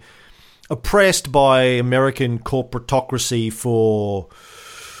been oppressed by American corporatocracy for,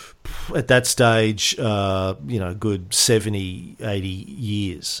 at that stage, good 70, 80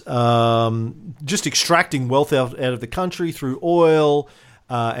 years. Just extracting wealth out of the country through oil,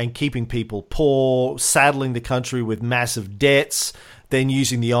 and keeping people poor, saddling the country with massive debts, then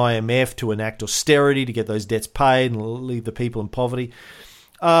using the IMF to enact austerity to get those debts paid and leave the people in poverty.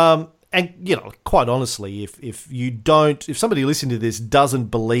 And quite honestly, if somebody listening to this doesn't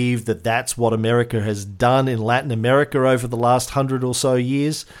believe that that's what America has done in Latin America over the last 100 or so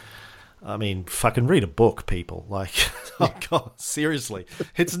years, I mean, fucking read a book, people. Like, oh God, seriously,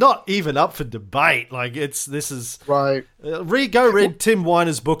 it's not even up for debate. Like, this is right. Go read Tim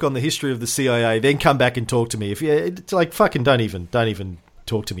Weiner's book on the history of the CIA, then come back and talk to me. If you fucking don't even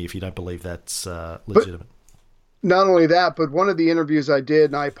talk to me if you don't believe that's legitimate. Not only that, but one of the interviews I did,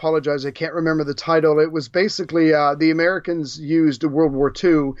 and I apologize, I can't remember the title. It was basically the Americans used World War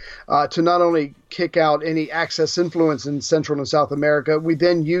II to not only kick out any Axis influence in Central and South America, we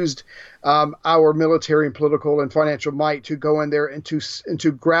then used our military and political and financial might to go in there and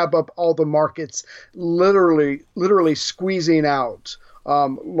to grab up all the markets, literally squeezing out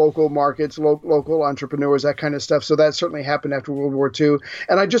local markets, local entrepreneurs, that kind of stuff. So that certainly happened after World War II.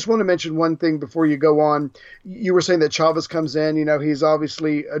 And I just want to mention one thing before you go on. You were saying that Chavez comes in, he's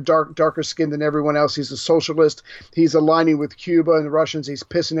obviously a darker skinned than everyone else. He's a socialist. He's aligning with Cuba and the Russians. He's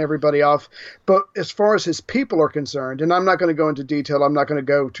pissing everybody off. But as far as his people are concerned, and I'm not going to go into detail, I'm not going to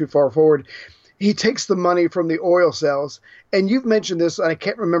go too far forward, he takes the money from the oil sales. And you've mentioned this, I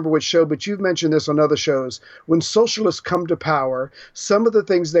can't remember which show, but you've mentioned this on other shows. When socialists come to power, some of the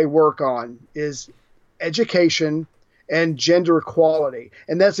things they work on is education and gender equality.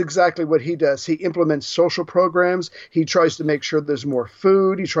 And that's exactly what he does. He implements social programs. He tries to make sure there's more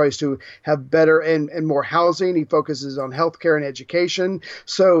food. He tries to have better and more housing. He focuses on healthcare and education.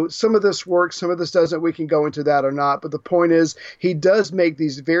 So some of this works, some of this doesn't. We can go into that or not. But the point is, he does make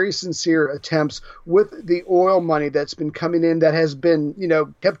these very sincere attempts with the oil money that's been coming in that has been,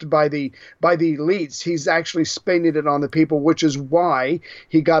 kept by the elites. He's actually spending it on the people, which is why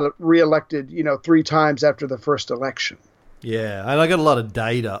he got reelected, 3 times after the first election. Yeah, and I got a lot of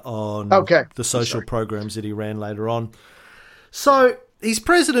data on the social programs that he ran later on. So he's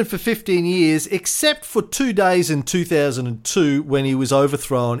president for 15 years, except for 2 days in 2002 when he was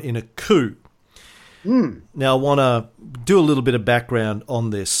overthrown in a coup. Now, I want to do a little bit of background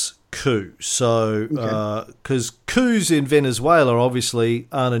on this coup. So, because coups in Venezuela obviously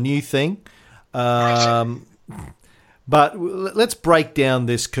aren't a new thing. But let's break down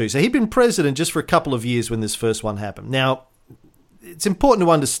this coup. So he'd been president just for a couple of years when this first one happened. Now, it's important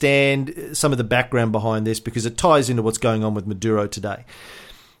to understand some of the background behind this because it ties into what's going on with Maduro today.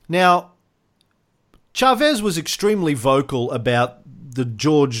 Now, Chavez was extremely vocal about the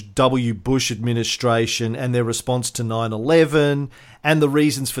George W. Bush administration and their response to 9/11 and the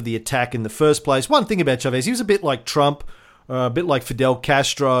reasons for the attack in the first place. One thing about Chavez, he was a bit like Trump, a bit like Fidel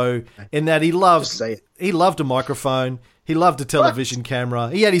Castro, in that he loved a microphone, he loved a television camera.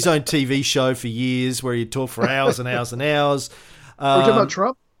 He had his own TV show for years where he'd talk for hours and hours and hours. Are you talking about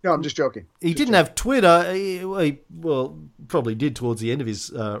Trump? No, I'm just joking. He didn't have Twitter. He probably did towards the end of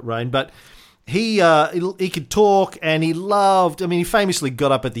his reign, but he could talk and he loved. I mean, he famously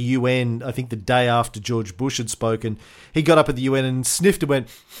got up at the UN. I think the day after George Bush had spoken, he got up at the UN and sniffed and went,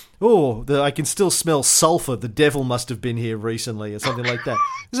 "Oh, I can still smell sulfur. The devil must have been here recently," or something like that.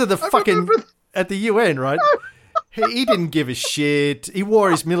 This is the fucking at the UN, right? He didn't give a shit. He wore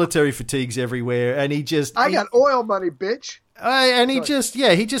his military fatigues everywhere, and he got oil money, bitch. And he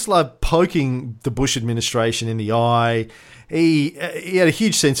just loved poking the Bush administration in the eye. He had a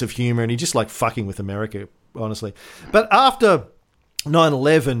huge sense of humor, and he just liked fucking with America, honestly. But after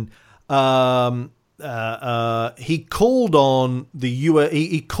 9/11, he called on the US.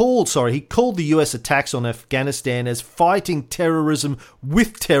 He called the US attacks on Afghanistan as fighting terrorism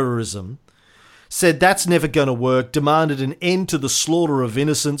with terrorism. Said that's never going to work, demanded an end to the slaughter of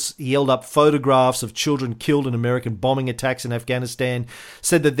innocents. He held up photographs of children killed in American bombing attacks in Afghanistan,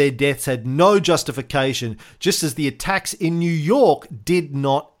 said that their deaths had no justification, just as the attacks in New York did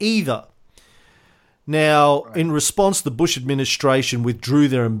not either. Now, in response, the Bush administration withdrew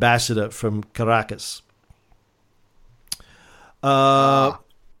their ambassador from Caracas.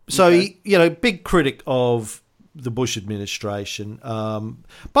 He, big critic of the Bush administration.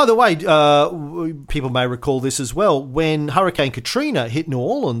 By the way, people may recall this as well. When Hurricane Katrina hit New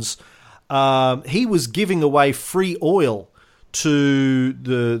Orleans, he was giving away free oil to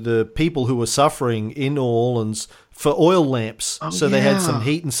the people who were suffering in New Orleans for oil lamps. They had some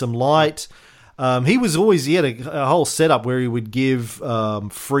heat and some light. He had a whole setup where he would give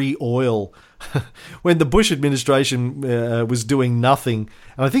free oil when the Bush administration was doing nothing.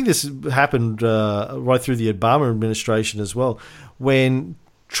 And I think this happened right through the Obama administration as well. When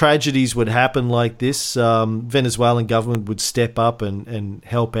tragedies would happen like this, Venezuelan government would step up and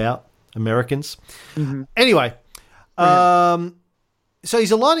help out Americans. Mm-hmm. Anyway, so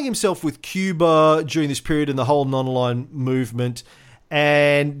he's aligning himself with Cuba during this period and the whole non-aligned movement.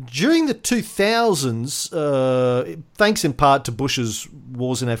 And during the 2000s, thanks in part to Bush's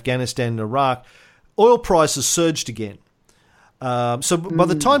wars in Afghanistan and Iraq, oil prices surged again. By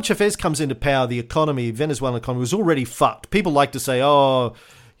the time Chavez comes into power, the Venezuelan economy was already fucked. People like to say,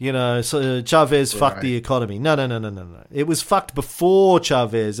 Chavez fucked the economy. No. It was fucked before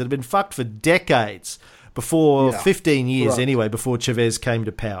Chavez. It had been fucked for decades. 15 years anyway, before Chavez came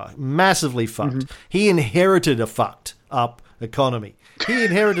to power. Massively fucked. Mm-hmm. He inherited a fucked up economy. He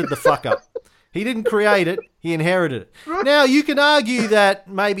inherited the fuck up. He didn't create it. He inherited it. Now, you can argue that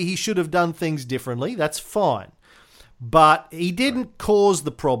maybe he should have done things differently. That's fine. But he didn't cause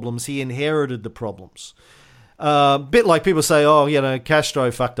the problems. He inherited the problems. Bit like people say, Castro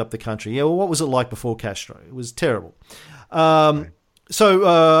fucked up the country. Yeah, well, what was it like before Castro? It was terrible. So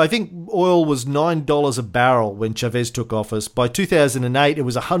I think oil was $9 a barrel when Chavez took office. By 2008, it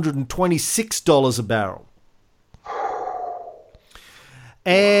was $126 a barrel.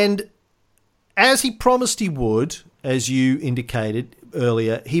 And as he promised he would, as you indicated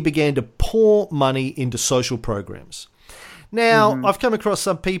earlier, he began to pour money into social programs. Now, I've come across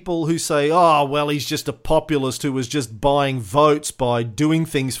some people who say, he's just a populist who was just buying votes by doing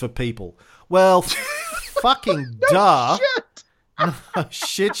things for people. Well, fucking duh. Shit. No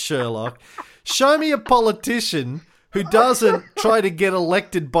shit, Sherlock. Show me a politician who doesn't try to get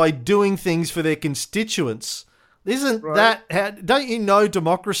elected by doing things for their constituents. Isn't that... Don't you know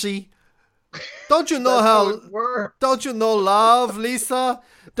democracy? Don't you know Don't you know love, Lisa?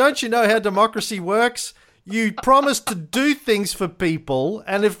 Don't you know how democracy works? You promise to do things for people,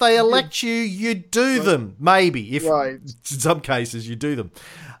 and if they elect you, you do them. Maybe. In some cases, you do them.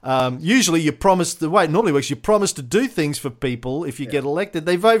 Usually you promise, the way it normally works, you promise to do things for people. If you get elected,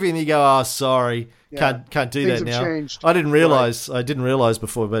 they vote for you and you go, oh, sorry, can't do things that now. Changed. I didn't realize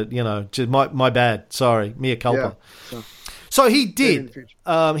before, but, just my bad. Sorry, mea culpa. Yeah. So he did.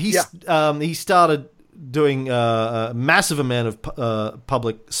 He started doing a massive amount of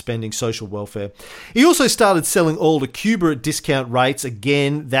public spending, social welfare. He also started selling oil to Cuba at discount rates.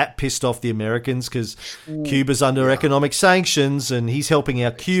 Again, that pissed off the Americans because Cuba's under economic sanctions, and he's helping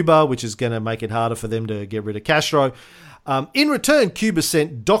out Cuba, which is going to make it harder for them to get rid of Castro. In return, Cuba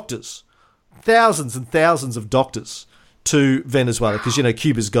sent doctors, thousands and thousands of doctors, to Venezuela because,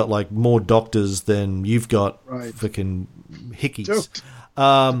 Cuba's got like more doctors than you've got freaking hickeys,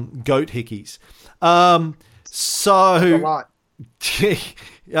 goat hickeys. So a lot.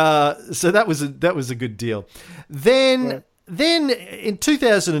 So that was a good deal. Then in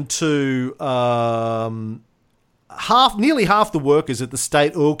 2002, nearly half the workers at the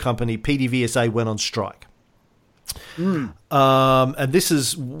state oil company PDVSA went on strike. And this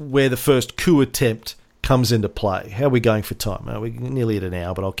is where the first coup attempt comes into play. How are we going for time? We're nearly at an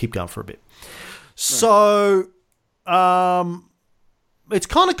hour, but I'll keep going for a bit. So, it's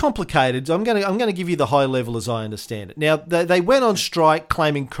kind of complicated. I'm going to give you the high level as I understand it. Now, they went on strike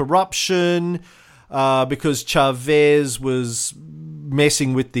claiming corruption because Chavez was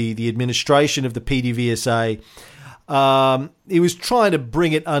messing with the administration of the PDVSA. He was trying to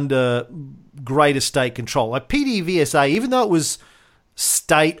bring it under greater state control. Like PDVSA, even though it was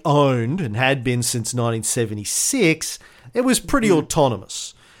state-owned and had been since 1976, it was pretty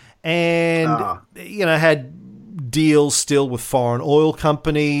autonomous and, had deals still with foreign oil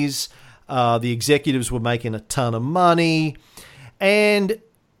companies. The executives were making a ton of money. And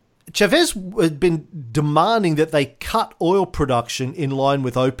Chavez had been demanding that they cut oil production in line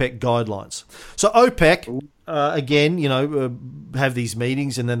with OPEC guidelines. So OPEC, have these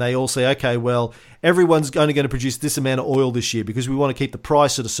meetings, and then they all say, okay, well, everyone's only going to produce this amount of oil this year because we want to keep the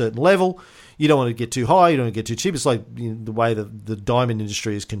price at a certain level. You don't want to get too high. You don't want to get too cheap. It's like the way the diamond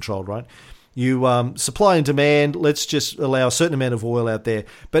industry is controlled, right? You supply and demand. Let's just allow a certain amount of oil out there.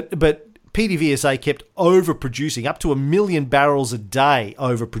 But PDVSA kept overproducing, up to 1 million barrels a day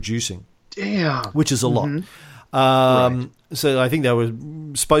overproducing. Damn. Which is a lot. So I think they were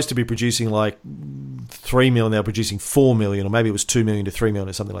supposed to be producing like 3 million. They were producing 4 million, or maybe it was 2 million to 3 million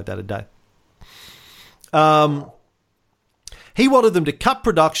or something like that a day. He wanted them to cut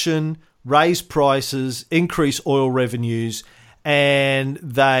production, raise prices, increase oil revenues, and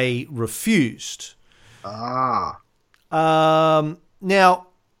they refused. Now,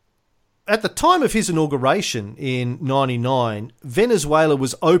 at the time of his inauguration in 1999, Venezuela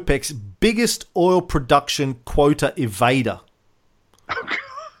was OPEC's biggest oil production quota evader. Oh, God.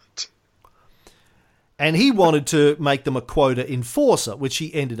 And he wanted to make them a quota enforcer, which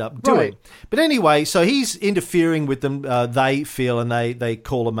he ended up doing. Right. But anyway, so he's interfering with them, they feel, and they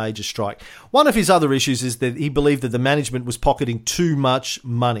call a major strike. One of his other issues is that he believed that the management was pocketing too much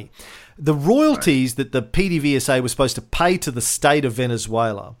money. The royalties that the PDVSA was supposed to pay to the state of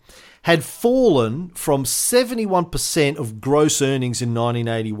Venezuela had fallen from 71% of gross earnings in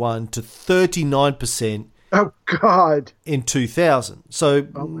 1981 to 39% Oh, God. in 2000. So,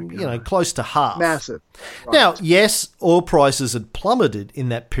 close to half. Massive. Right. Now, yes, oil prices had plummeted in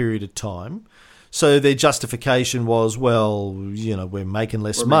that period of time. So their justification was, well, we're making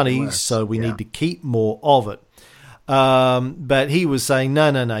less money, so we need to keep more of it. But he was saying, no,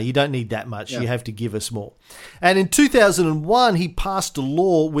 you don't need that much. You have to give us more. And in 2001, he passed a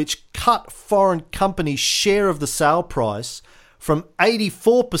law which cut foreign companies' share of the sale price from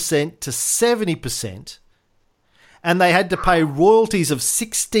 84% to 70%. And they had to pay royalties of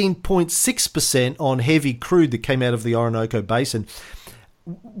 16.6% on heavy crude that came out of the Orinoco Basin,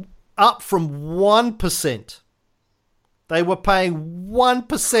 up from 1%. They were paying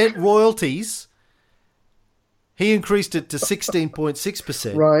 1% royalties. He increased it to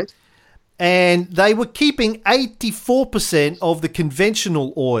 16.6%. Right. And they were keeping 84% of the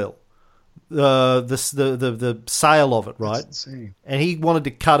conventional oil, the sale of it, right? That's insane. And he wanted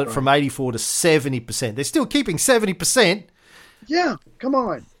to cut it from 84 to 70%. They're still keeping 70%. Yeah, come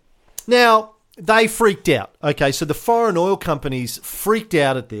on. Now, they freaked out. Okay, so the foreign oil companies freaked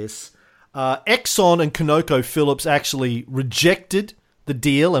out at this. Exxon and ConocoPhillips actually rejected the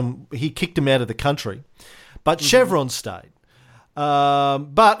deal, and he kicked them out of the country. But Chevron stayed.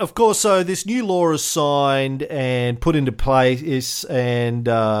 But, of course, so this new law is signed and put into place, and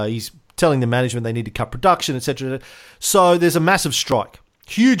he's telling the management they need to cut production, etc. So there's a massive strike,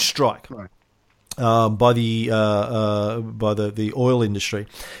 huge strike. Right. by the oil industry.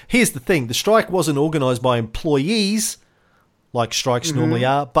 Here's the thing: the strike wasn't organised by employees, like strikes normally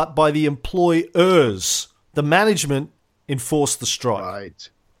are, but by the employers. The management enforced the strike. Right.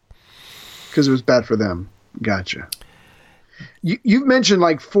 Because it was bad for them. Gotcha. You've mentioned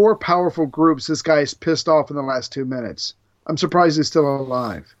like 4 powerful groups this guy's pissed off in the last 2 minutes. I'm surprised he's still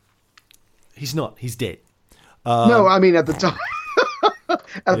alive. He's not. He's dead. No, I mean at the time.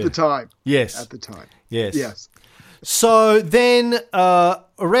 At the time. Yes. At the time. Yes. Yes. So then,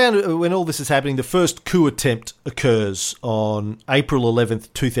 around when all this is happening, the first coup attempt occurs on April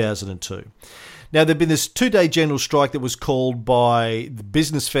 11th, 2002. Now, there'd been this 2-day general strike that was called by the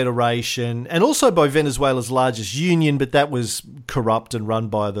Business Federation and also by Venezuela's largest union, but that was corrupt and run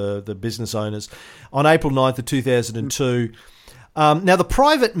by the business owners, on April 9th of 2002. Now, the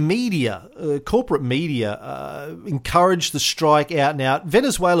private media, corporate media, encouraged the strike out and out.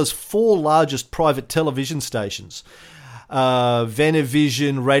 Venezuela's 4 largest private television stations,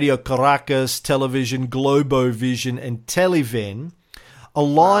 Venevision, Radio Caracas, Television, Globovision, and Televen,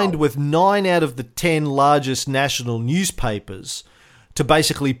 aligned with 9 out of the 10 largest national newspapers to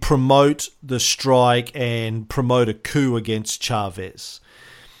basically promote the strike and promote a coup against Chavez.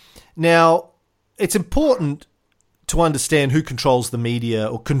 Now, it's important to understand who controls the media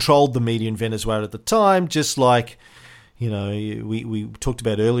or controlled the media in Venezuela at the time, just like, we talked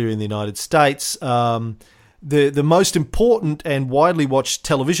about earlier in the United States. The most important and widely watched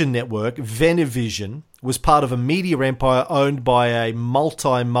television network, Venevision, was part of a media empire owned by a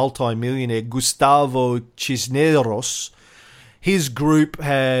multi-millionaire, Gustavo Cisneros. His group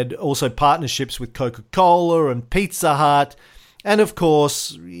had also partnerships with Coca-Cola and Pizza Hut. And, of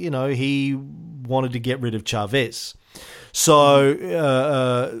course, he wanted to get rid of Chavez.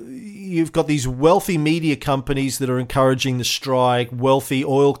 So you've got these wealthy media companies that are encouraging the strike, wealthy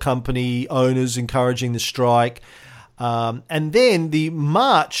oil company owners encouraging the strike. And then the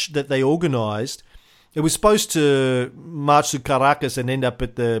march that they organised, it was supposed to march to Caracas and end up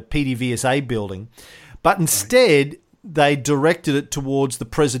at the PDVSA building. But instead, they directed it towards the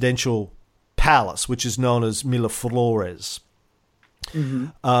presidential palace, which is known as Miraflores.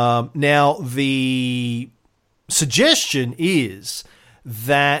 Now, the suggestion is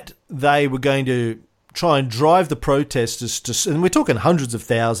that they were going to try and drive the protesters to, and we're talking hundreds of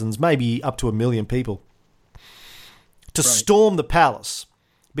thousands, maybe up to 1 million people, to storm the palace,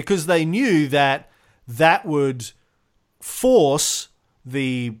 because they knew that would force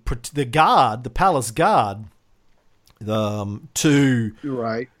the guard, the palace guard,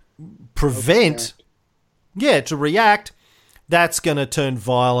 to prevent, to react. That's going to turn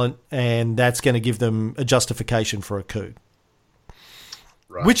violent, and that's going to give them a justification for a coup,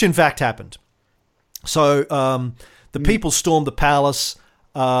 which in fact happened. So the people stormed the palace,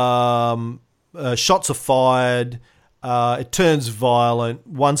 shots are fired, it turns violent.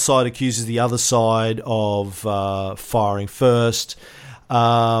 One side accuses the other side of firing first,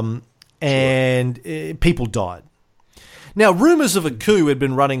 and people died. Now, rumours of a coup had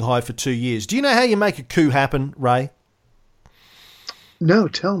been running high for 2 years. Do you know how you make a coup happen, Ray? No,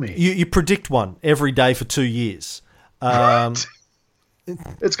 tell me. You predict one every day for 2 years. It's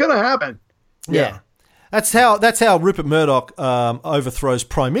going to happen. Yeah. That's how Rupert Murdoch overthrows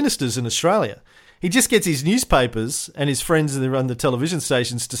prime ministers in Australia. He just gets his newspapers and his friends that run the television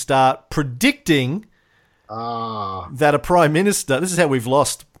stations to start predicting that a prime minister... This is how we've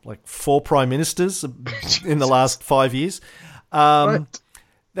lost like 4 prime ministers in the last 5 years. They start...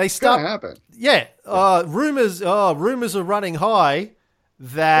 It's going to happen. Yeah. Rumours are running high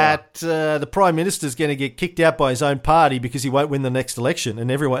that the Prime Minister's going to get kicked out by his own party because he won't win the next election,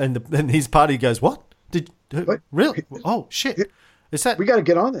 and everyone and his party goes, "What? What? Really? Oh shit! Is that we got to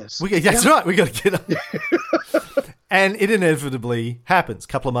get on this? That's right. We got to get on." And it inevitably happens. A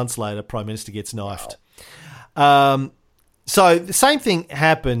couple of months later, Prime Minister gets knifed. Wow. So the same thing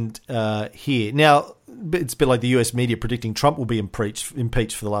happened here. Now it's a bit like the US media predicting Trump will be impeached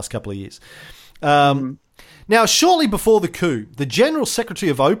for the last couple of years. Now, shortly before the coup, the General Secretary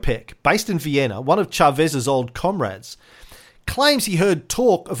of OPEC, based in Vienna, one of Chavez's old comrades, claims he heard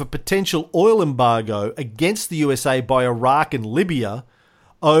talk of a potential oil embargo against the USA by Iraq and Libya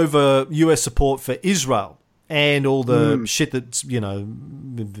over US support for Israel and all the shit that's,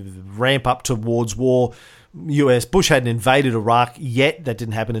 ramp up towards war. Bush hadn't invaded Iraq yet. That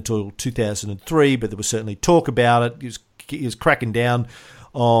didn't happen until 2003, but there was certainly talk about it. He was cracking down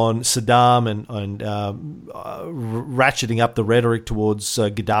on Saddam and ratcheting up the rhetoric towards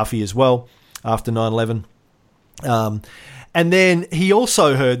Gaddafi as well after 9/11. And then he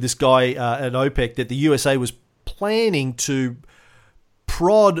also heard, this guy at OPEC, that the USA was planning to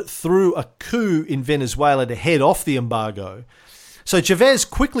prod through a coup in Venezuela to head off the embargo. So Chavez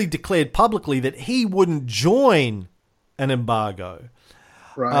quickly declared publicly that he wouldn't join an embargo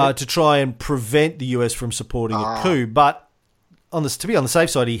to try and prevent the US from supporting a coup. But to be on the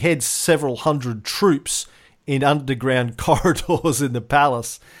safe side, he heads several hundred troops in underground corridors in the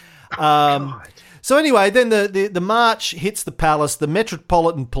palace. So anyway, then the march hits the palace. The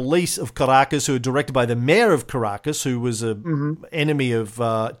Metropolitan Police of Caracas, who are directed by the mayor of Caracas, who was an enemy of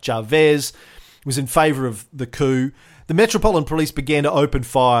Chavez, was in favour of the coup. The Metropolitan Police began to open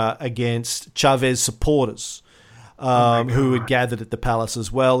fire against Chavez supporters who had gathered at the palace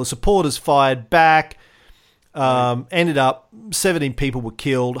as well. The supporters fired back. Ended up 17 people were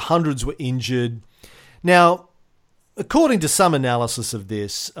killed, hundreds were injured. Now, according to some analysis of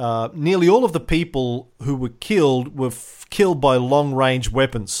this, nearly all of the people who were killed were killed by long-range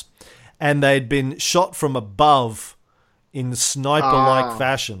weapons, and they'd been shot from above in sniper-like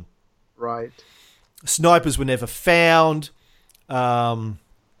fashion. Right. Snipers were never found. Exactly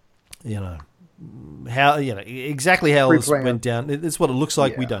how this went down. It's what it looks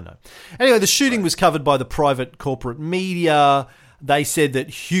like. We don't know. Anyway, the shooting was covered by the private corporate media. They said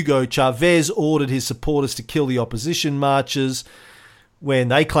that Hugo Chavez ordered his supporters to kill the opposition marchers when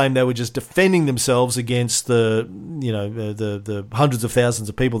they claimed they were just defending themselves against the hundreds of thousands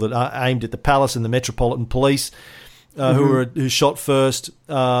of people that are aimed at the palace and the Metropolitan Police who shot first.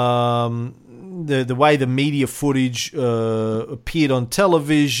 The way the media footage appeared on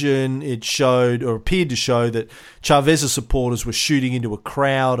television, it appeared to show that Chavez's supporters were shooting into a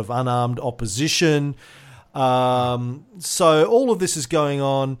crowd of unarmed opposition. So all of this is going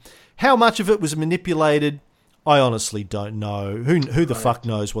on. How much of it was manipulated, I honestly don't know. Who the fuck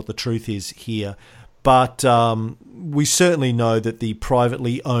knows what the truth is here? But we certainly know that the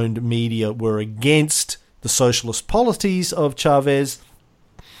privately owned media were against the socialist policies of Chavez.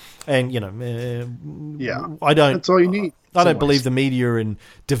 And, I don't... That's all you need. I don't believe the media in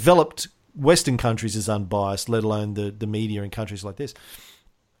developed Western countries is unbiased, let alone the media in countries like this.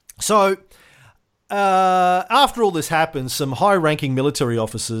 So... after all this happened, some high-ranking military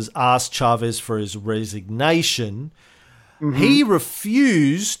officers asked Chavez for his resignation. He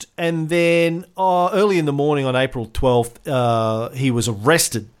refused, and then early in the morning on April 12th, he was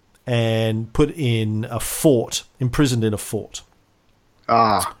arrested and put in a fort, imprisoned in a fort.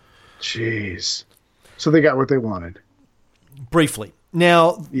 Jeez. So they got what they wanted. Briefly.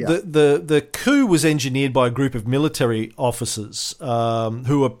 Now, the coup was engineered by a group of military officers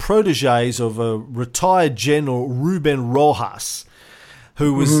who were protégés of a retired General Ruben Rojas,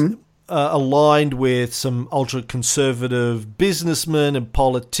 who was aligned with some ultra-conservative businessmen and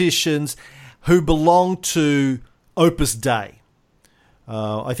politicians who belonged to Opus Dei.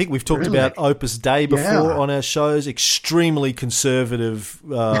 I think we've talked about Opus Dei before on our shows. Extremely conservative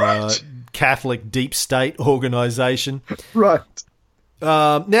Catholic deep state organisation. Right.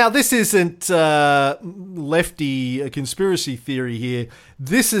 Now, this isn't lefty conspiracy theory here.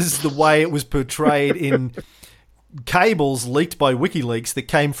 This is the way it was portrayed in cables leaked by WikiLeaks that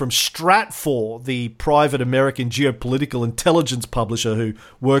came from Stratfor, the private American geopolitical intelligence publisher who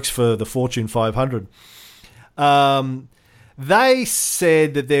works for the Fortune 500. They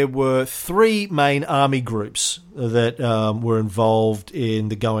said that there were three main army groups that were involved in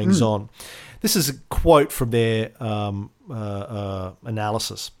the goings-on. This is a quote from their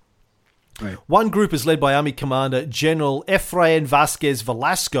analysis. Right. One group is led by Army Commander General Efrain Vasquez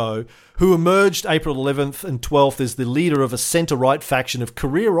Velasco, who emerged April 11th and 12th as the leader of a centre-right faction of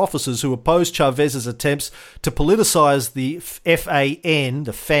career officers who opposed Chavez's attempts to politicise the FAN,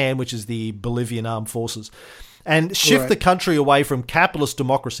 the FAN, which is the Bolivian Armed Forces, and shift the country away from capitalist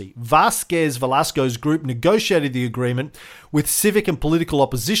democracy. Vasquez Velasco's group negotiated the agreement with civic and political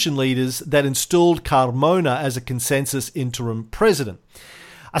opposition leaders that installed Carmona as a consensus interim president.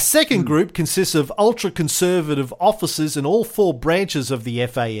 A second group consists of ultra-conservative officers in all four branches of the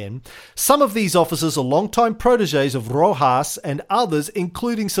FAN. Some of these officers are longtime protégés of Rojas, and others,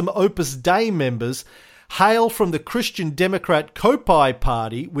 including some Opus Dei members, hail from the Christian Democrat Copay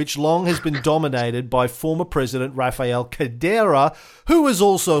Party, which long has been dominated by former President Rafael Caldera, who was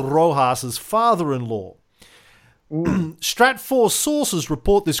also Rojas's father-in-law. Stratfor sources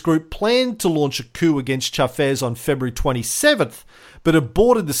report this group planned to launch a coup against Chavez on February 27th, but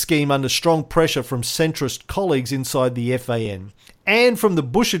aborted the scheme under strong pressure from centrist colleagues inside the FAN and from the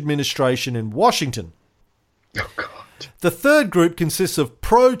Bush administration in Washington. Oh, God. The third group consists of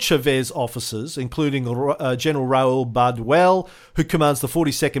pro-Chavez officers, including General Raul Baduel, who commands the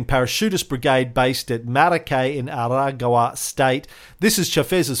 42nd Parachutist Brigade based at Maracay in Aragua State. This is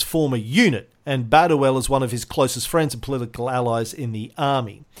Chavez's former unit, and Baduel is one of his closest friends and political allies in the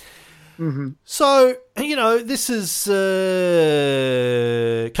army. Mm-hmm. So, this is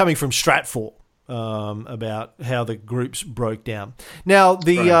coming from Stratfor. About how the groups broke down. Now,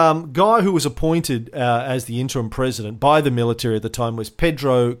 the guy who was appointed as the interim president by the military at the time was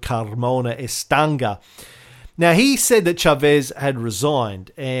Pedro Carmona Estanga. Now, he said that Chavez had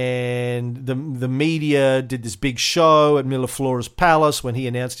resigned, and the media did this big show at Miraflores Palace when he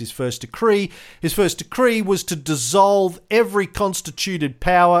announced his first decree. His first decree was to dissolve every constituted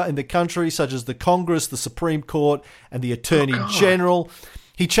power in the country, such as the Congress, the Supreme Court, and the Attorney General.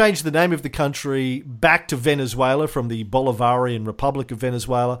 He changed the name of the country back to Venezuela from the Bolivarian Republic of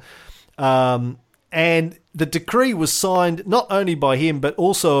Venezuela. And the decree was signed not only by him, but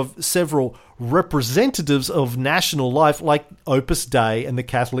also of several representatives of national life, like Opus Dei and the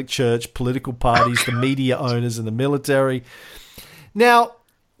Catholic Church, political parties, the media owners, and the military. Now,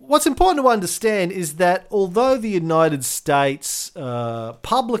 what's important to understand is that although the United States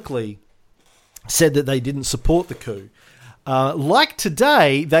publicly said that they didn't support the coup, like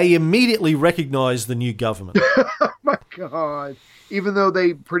today, they immediately recognized the new government. Oh my God. Even though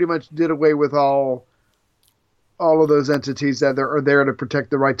they pretty much did away with all of those entities that are there to protect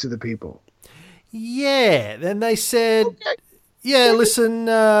the rights of the people. Yeah. Then they said, listen,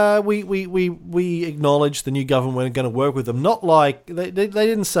 we acknowledge the new government. We're going to work with them. Not like, they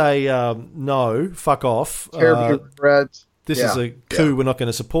didn't say, no, fuck off. Terribly regret. This is a coup. We're not going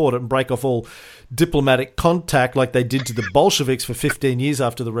to support it, and break off all diplomatic contact like they did to the Bolsheviks for 15 years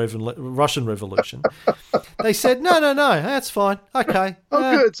after the Russian Revolution. They said, no, that's fine. Okay.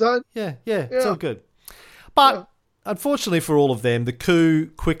 Good, son. Yeah, it's all good. But unfortunately for all of them, the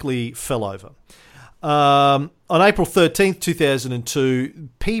coup quickly fell over. On April 13th, 2002,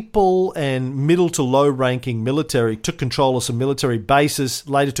 people and middle to low-ranking military took control of some military bases,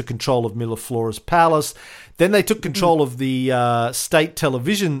 later took control of Miraflores Palace. Then they took control of the state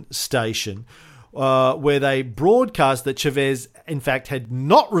television station, where they broadcast that Chavez, in fact, had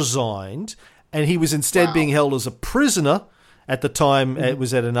not resigned, and he was instead being held as a prisoner. At the time, it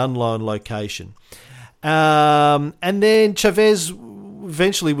was at an unknown location. And then Chavez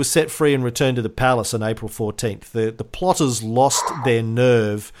eventually was set free and returned to the palace on April 14th. The plotters lost their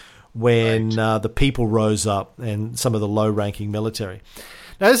nerve when the people rose up, and some of the low-ranking military.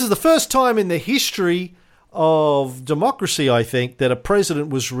 Now, this is the first time in the history of democracy, I think, that a president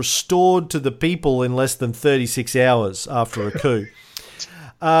was restored to the people in less than 36 hours after a coup.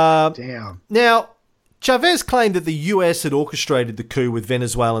 Damn. Now, Chavez claimed that the US had orchestrated the coup with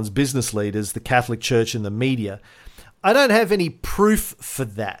Venezuelans business leaders, the Catholic Church, and the media. I don't have any proof for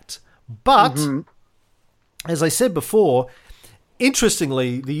that. But, as I said before,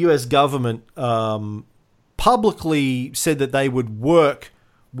 interestingly, the US government publicly said that they would work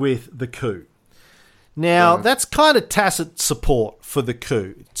with the coup. Now, that's kind of tacit support for the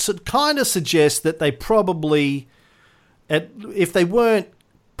coup. It kind of suggests that they probably, if they weren't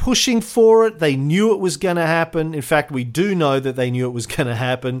pushing for it, they knew it was going to happen. In fact, we do know that they knew it was going to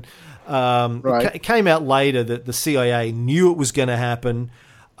happen. It came out later that the CIA knew it was going to happen,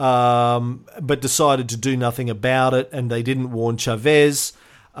 but decided to do nothing about it, and they didn't warn Chavez.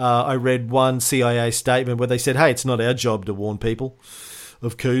 I read one CIA statement where they said, hey, it's not our job to warn people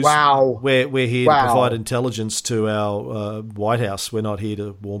of coups. Wow. We're here to provide intelligence to our White House. We're not here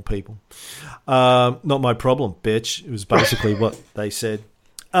to warn people. Not my problem, bitch. It was basically what they said.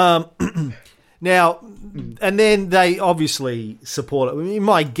 Now, and then they obviously support it. I mean,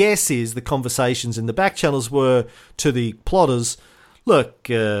 my guess is the conversations in the back channels were to the plotters, look,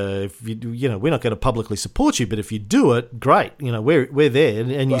 if we're not going to publicly support you, but if you do it, great. We're there,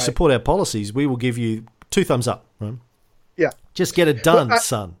 and you support our policies, we will give you 2 thumbs up. Right? Yeah. Just get it done,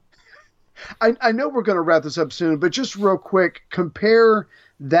 son. I know we're going to wrap this up soon, but just real quick, compare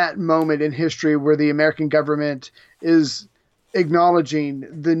that moment in history where the American government is acknowledging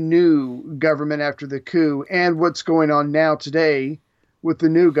the new government after the coup and what's going on now today with the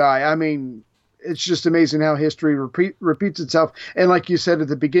new guy. I mean, it's just amazing how history repeats itself. And like you said at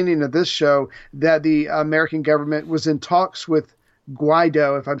the beginning of this show, that the American government was in talks with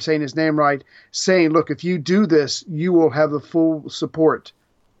Guaido, if I'm saying his name right, saying, look, if you do this, you will have the full support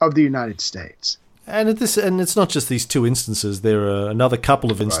of the United States. And it's not just these 2 instances. There are another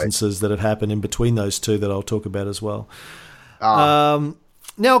couple of instances that have happened in between those 2 that I'll talk about as well.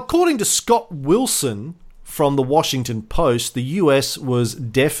 Now, according to Scott Wilson from the Washington Post, the US was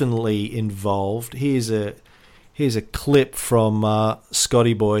definitely involved. Here's Here's a clip from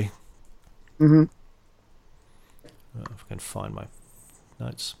Scotty Boy. Mm-hmm. If I can find my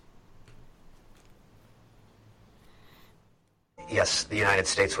notes. Yes, the United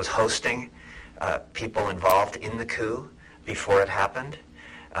States was hosting people involved in the coup before it happened.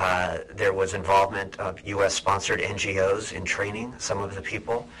 There was involvement of U.S.-sponsored NGOs in training some of the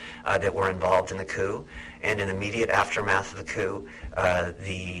people that were involved in the coup. And in the immediate aftermath of the coup,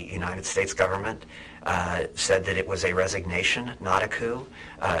 the United States government said that it was a resignation, not a coup,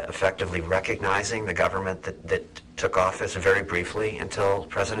 effectively recognizing the government that took office very briefly until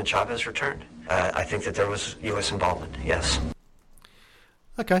President Chavez returned. I think that there was U.S. involvement, yes.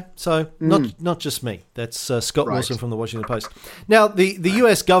 Okay, so not just me. That's Scott Wilson from the Washington Post. Now, the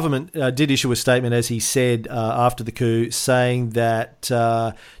US government did issue a statement, as he said, after the coup, saying that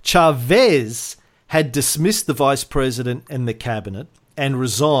Chavez had dismissed the vice president and the cabinet and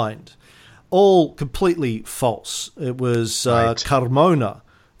resigned. All completely false. It was Carmona,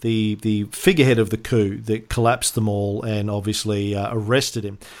 the figurehead of the coup, that collapsed them all and obviously arrested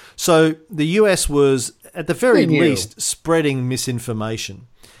him. So the US was, at the very least, spreading misinformation.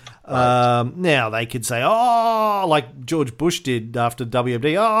 Now they could say, like George Bush did after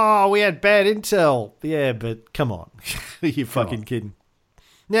WMD, we had bad intel. Yeah, but come on. You're fucking kidding.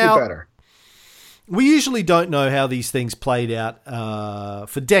 Now, better. We usually don't know how these things played out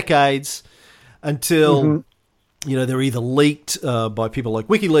for decades until, they're either leaked by people like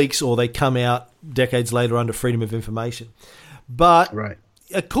WikiLeaks or they come out decades later under Freedom of Information. But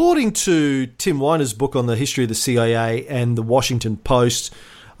according to Tim Weiner's book on the history of the CIA and the Washington Post,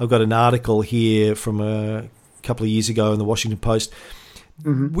 I've got an article here from a couple of years ago in the Washington Post.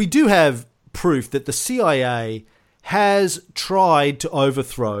 We do have proof that the CIA has tried to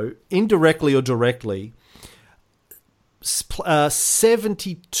overthrow, indirectly or directly,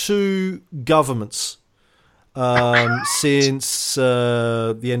 72 governments since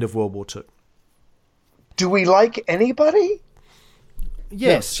the end of World War II. Do we like anybody?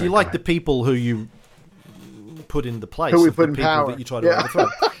 Yes, you like the people who you put in the place who we of put the in people power. that you try to overthrow.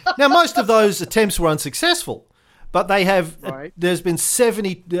 Now, most of those attempts were unsuccessful, but they have. There's been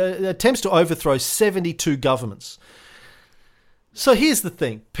 70 attempts to overthrow 72 governments. So here's the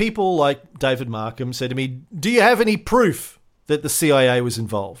thing: people like David Markham said to me, "Do you have any proof that the CIA was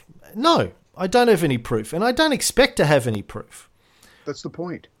involved?" No, I don't have any proof, and I don't expect to have any proof. That's the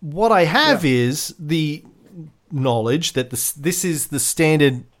point. What I have is the knowledge that this is the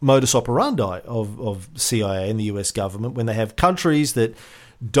standard modus operandi of CIA and the US government. When they have countries that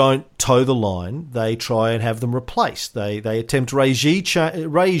don't toe the line, they try and have them replaced. They attempt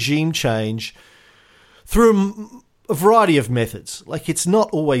regime change through a variety of methods. Like, it's not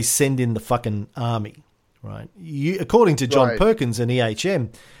always send in the fucking army, right? According to John Perkins and EHM,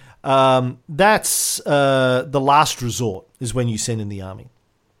 that's the last resort is when you send in the army.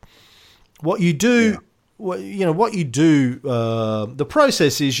 What you do... the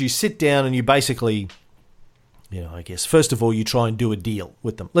process is you sit down and you basically, I guess, first of all, you try and do a deal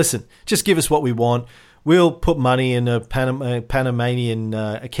with them. Listen, just give us what we want. We'll put money in a Panamanian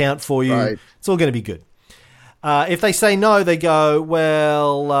account for you. Right. It's all going to be good. If they say no, they go,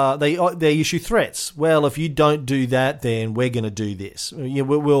 they issue threats. Well, if you don't do that, then we're going to do this.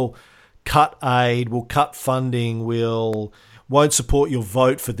 We'll cut aid, we'll cut funding, won't support your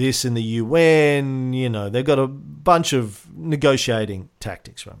vote for this in the UN. They've got a bunch of negotiating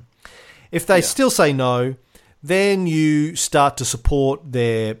tactics, right? If they still say no, then you start to support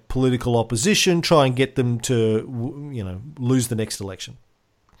their political opposition, try and get them to, lose the next election.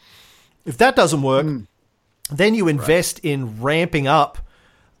 If that doesn't work, then you invest in ramping up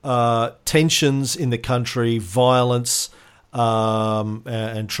tensions in the country, violence,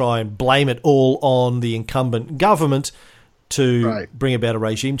 and try and blame it all on the incumbent government to bring about a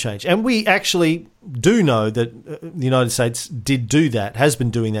regime change. And we actually do know that the United States did do that, has been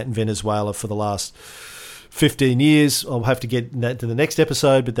doing that in Venezuela for the last 15 years. I'll have to get that to the next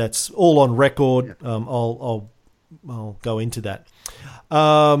episode, but that's all on record. I'll go into that.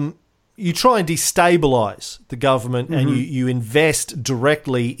 You try and destabilize the government, and you invest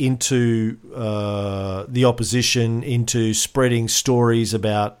directly into the opposition, into spreading stories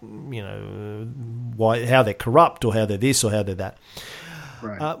about how they're corrupt or how they're this or how they're that.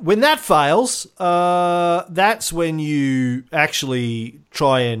 Right. When that fails, that's when you actually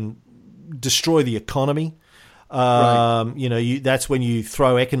try and destroy the economy. That's when you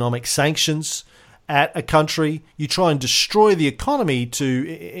throw economic sanctions at a country. You try and destroy the economy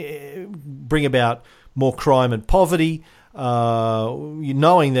to bring about more crime and poverty,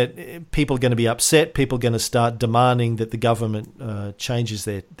 knowing that people are going to be upset, people are going to start demanding that the government changes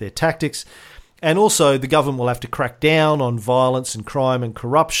their tactics. And also the government will have to crack down on violence and crime and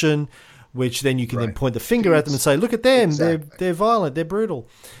corruption, which then you can then point the finger at them and say, look at them, they're violent, they're brutal.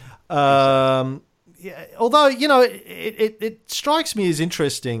 Yeah, although, it strikes me as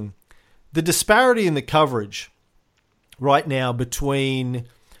interesting, the disparity in the coverage right now between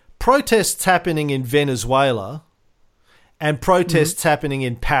protests happening in Venezuela and protests happening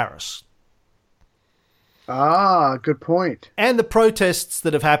in Paris. Ah, good point. And the protests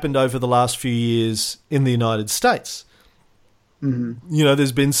that have happened over the last few years in the United States.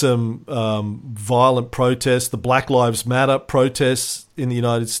 There's been some violent protests, the Black Lives Matter protests in the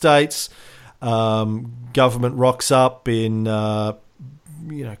United States. Government rocks up in,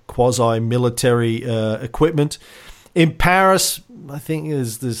 quasi-military equipment. In Paris, I think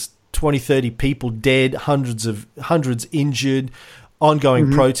there's 20, 30 people dead, hundreds injured. Ongoing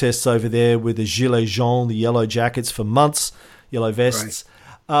protests over there with the gilets jaunes, the yellow jackets for months, yellow vests.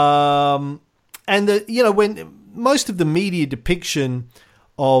 Right. And when most of the media depiction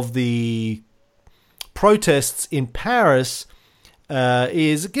of the protests in Paris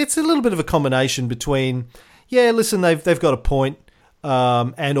gets a little bit of a combination between, they've got a point,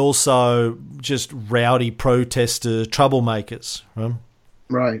 and also just rowdy protester troublemakers, right?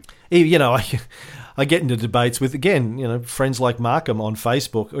 Right. I get into debates with, again, friends like Markham on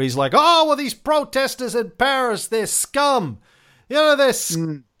Facebook, where he's like, oh, well, these protesters in Paris, they're scum. They're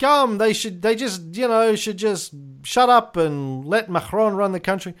scum. They should just shut up and let Macron run the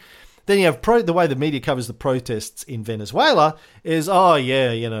country. Then you have the way the media covers the protests in Venezuela is,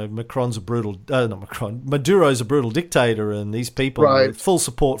 Maduro's a brutal dictator, and these people are full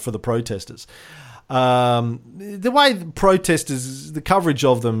support for the protesters. The way the protesters, the coverage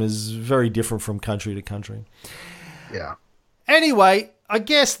of them is very different from country to country. Yeah. Anyway, I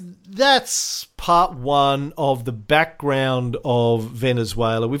guess that's part one of the background of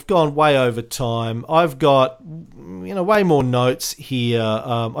Venezuela. We've gone way over time. I've got, way more notes here.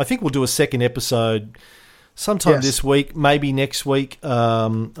 I think we'll do a second episode sometime this week, maybe next week. I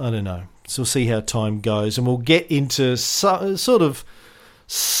don't know. So we'll see how time goes, and we'll get into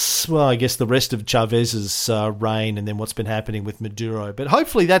I guess the rest of Chavez's reign and then what's been happening with Maduro. But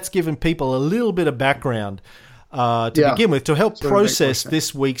hopefully that's given people a little bit of background to begin with, to help process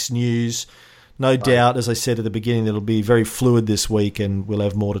this week's news. No doubt, as I said at the beginning, it'll be very fluid this week, and we'll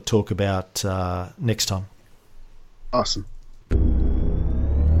have more to talk about next time. Awesome.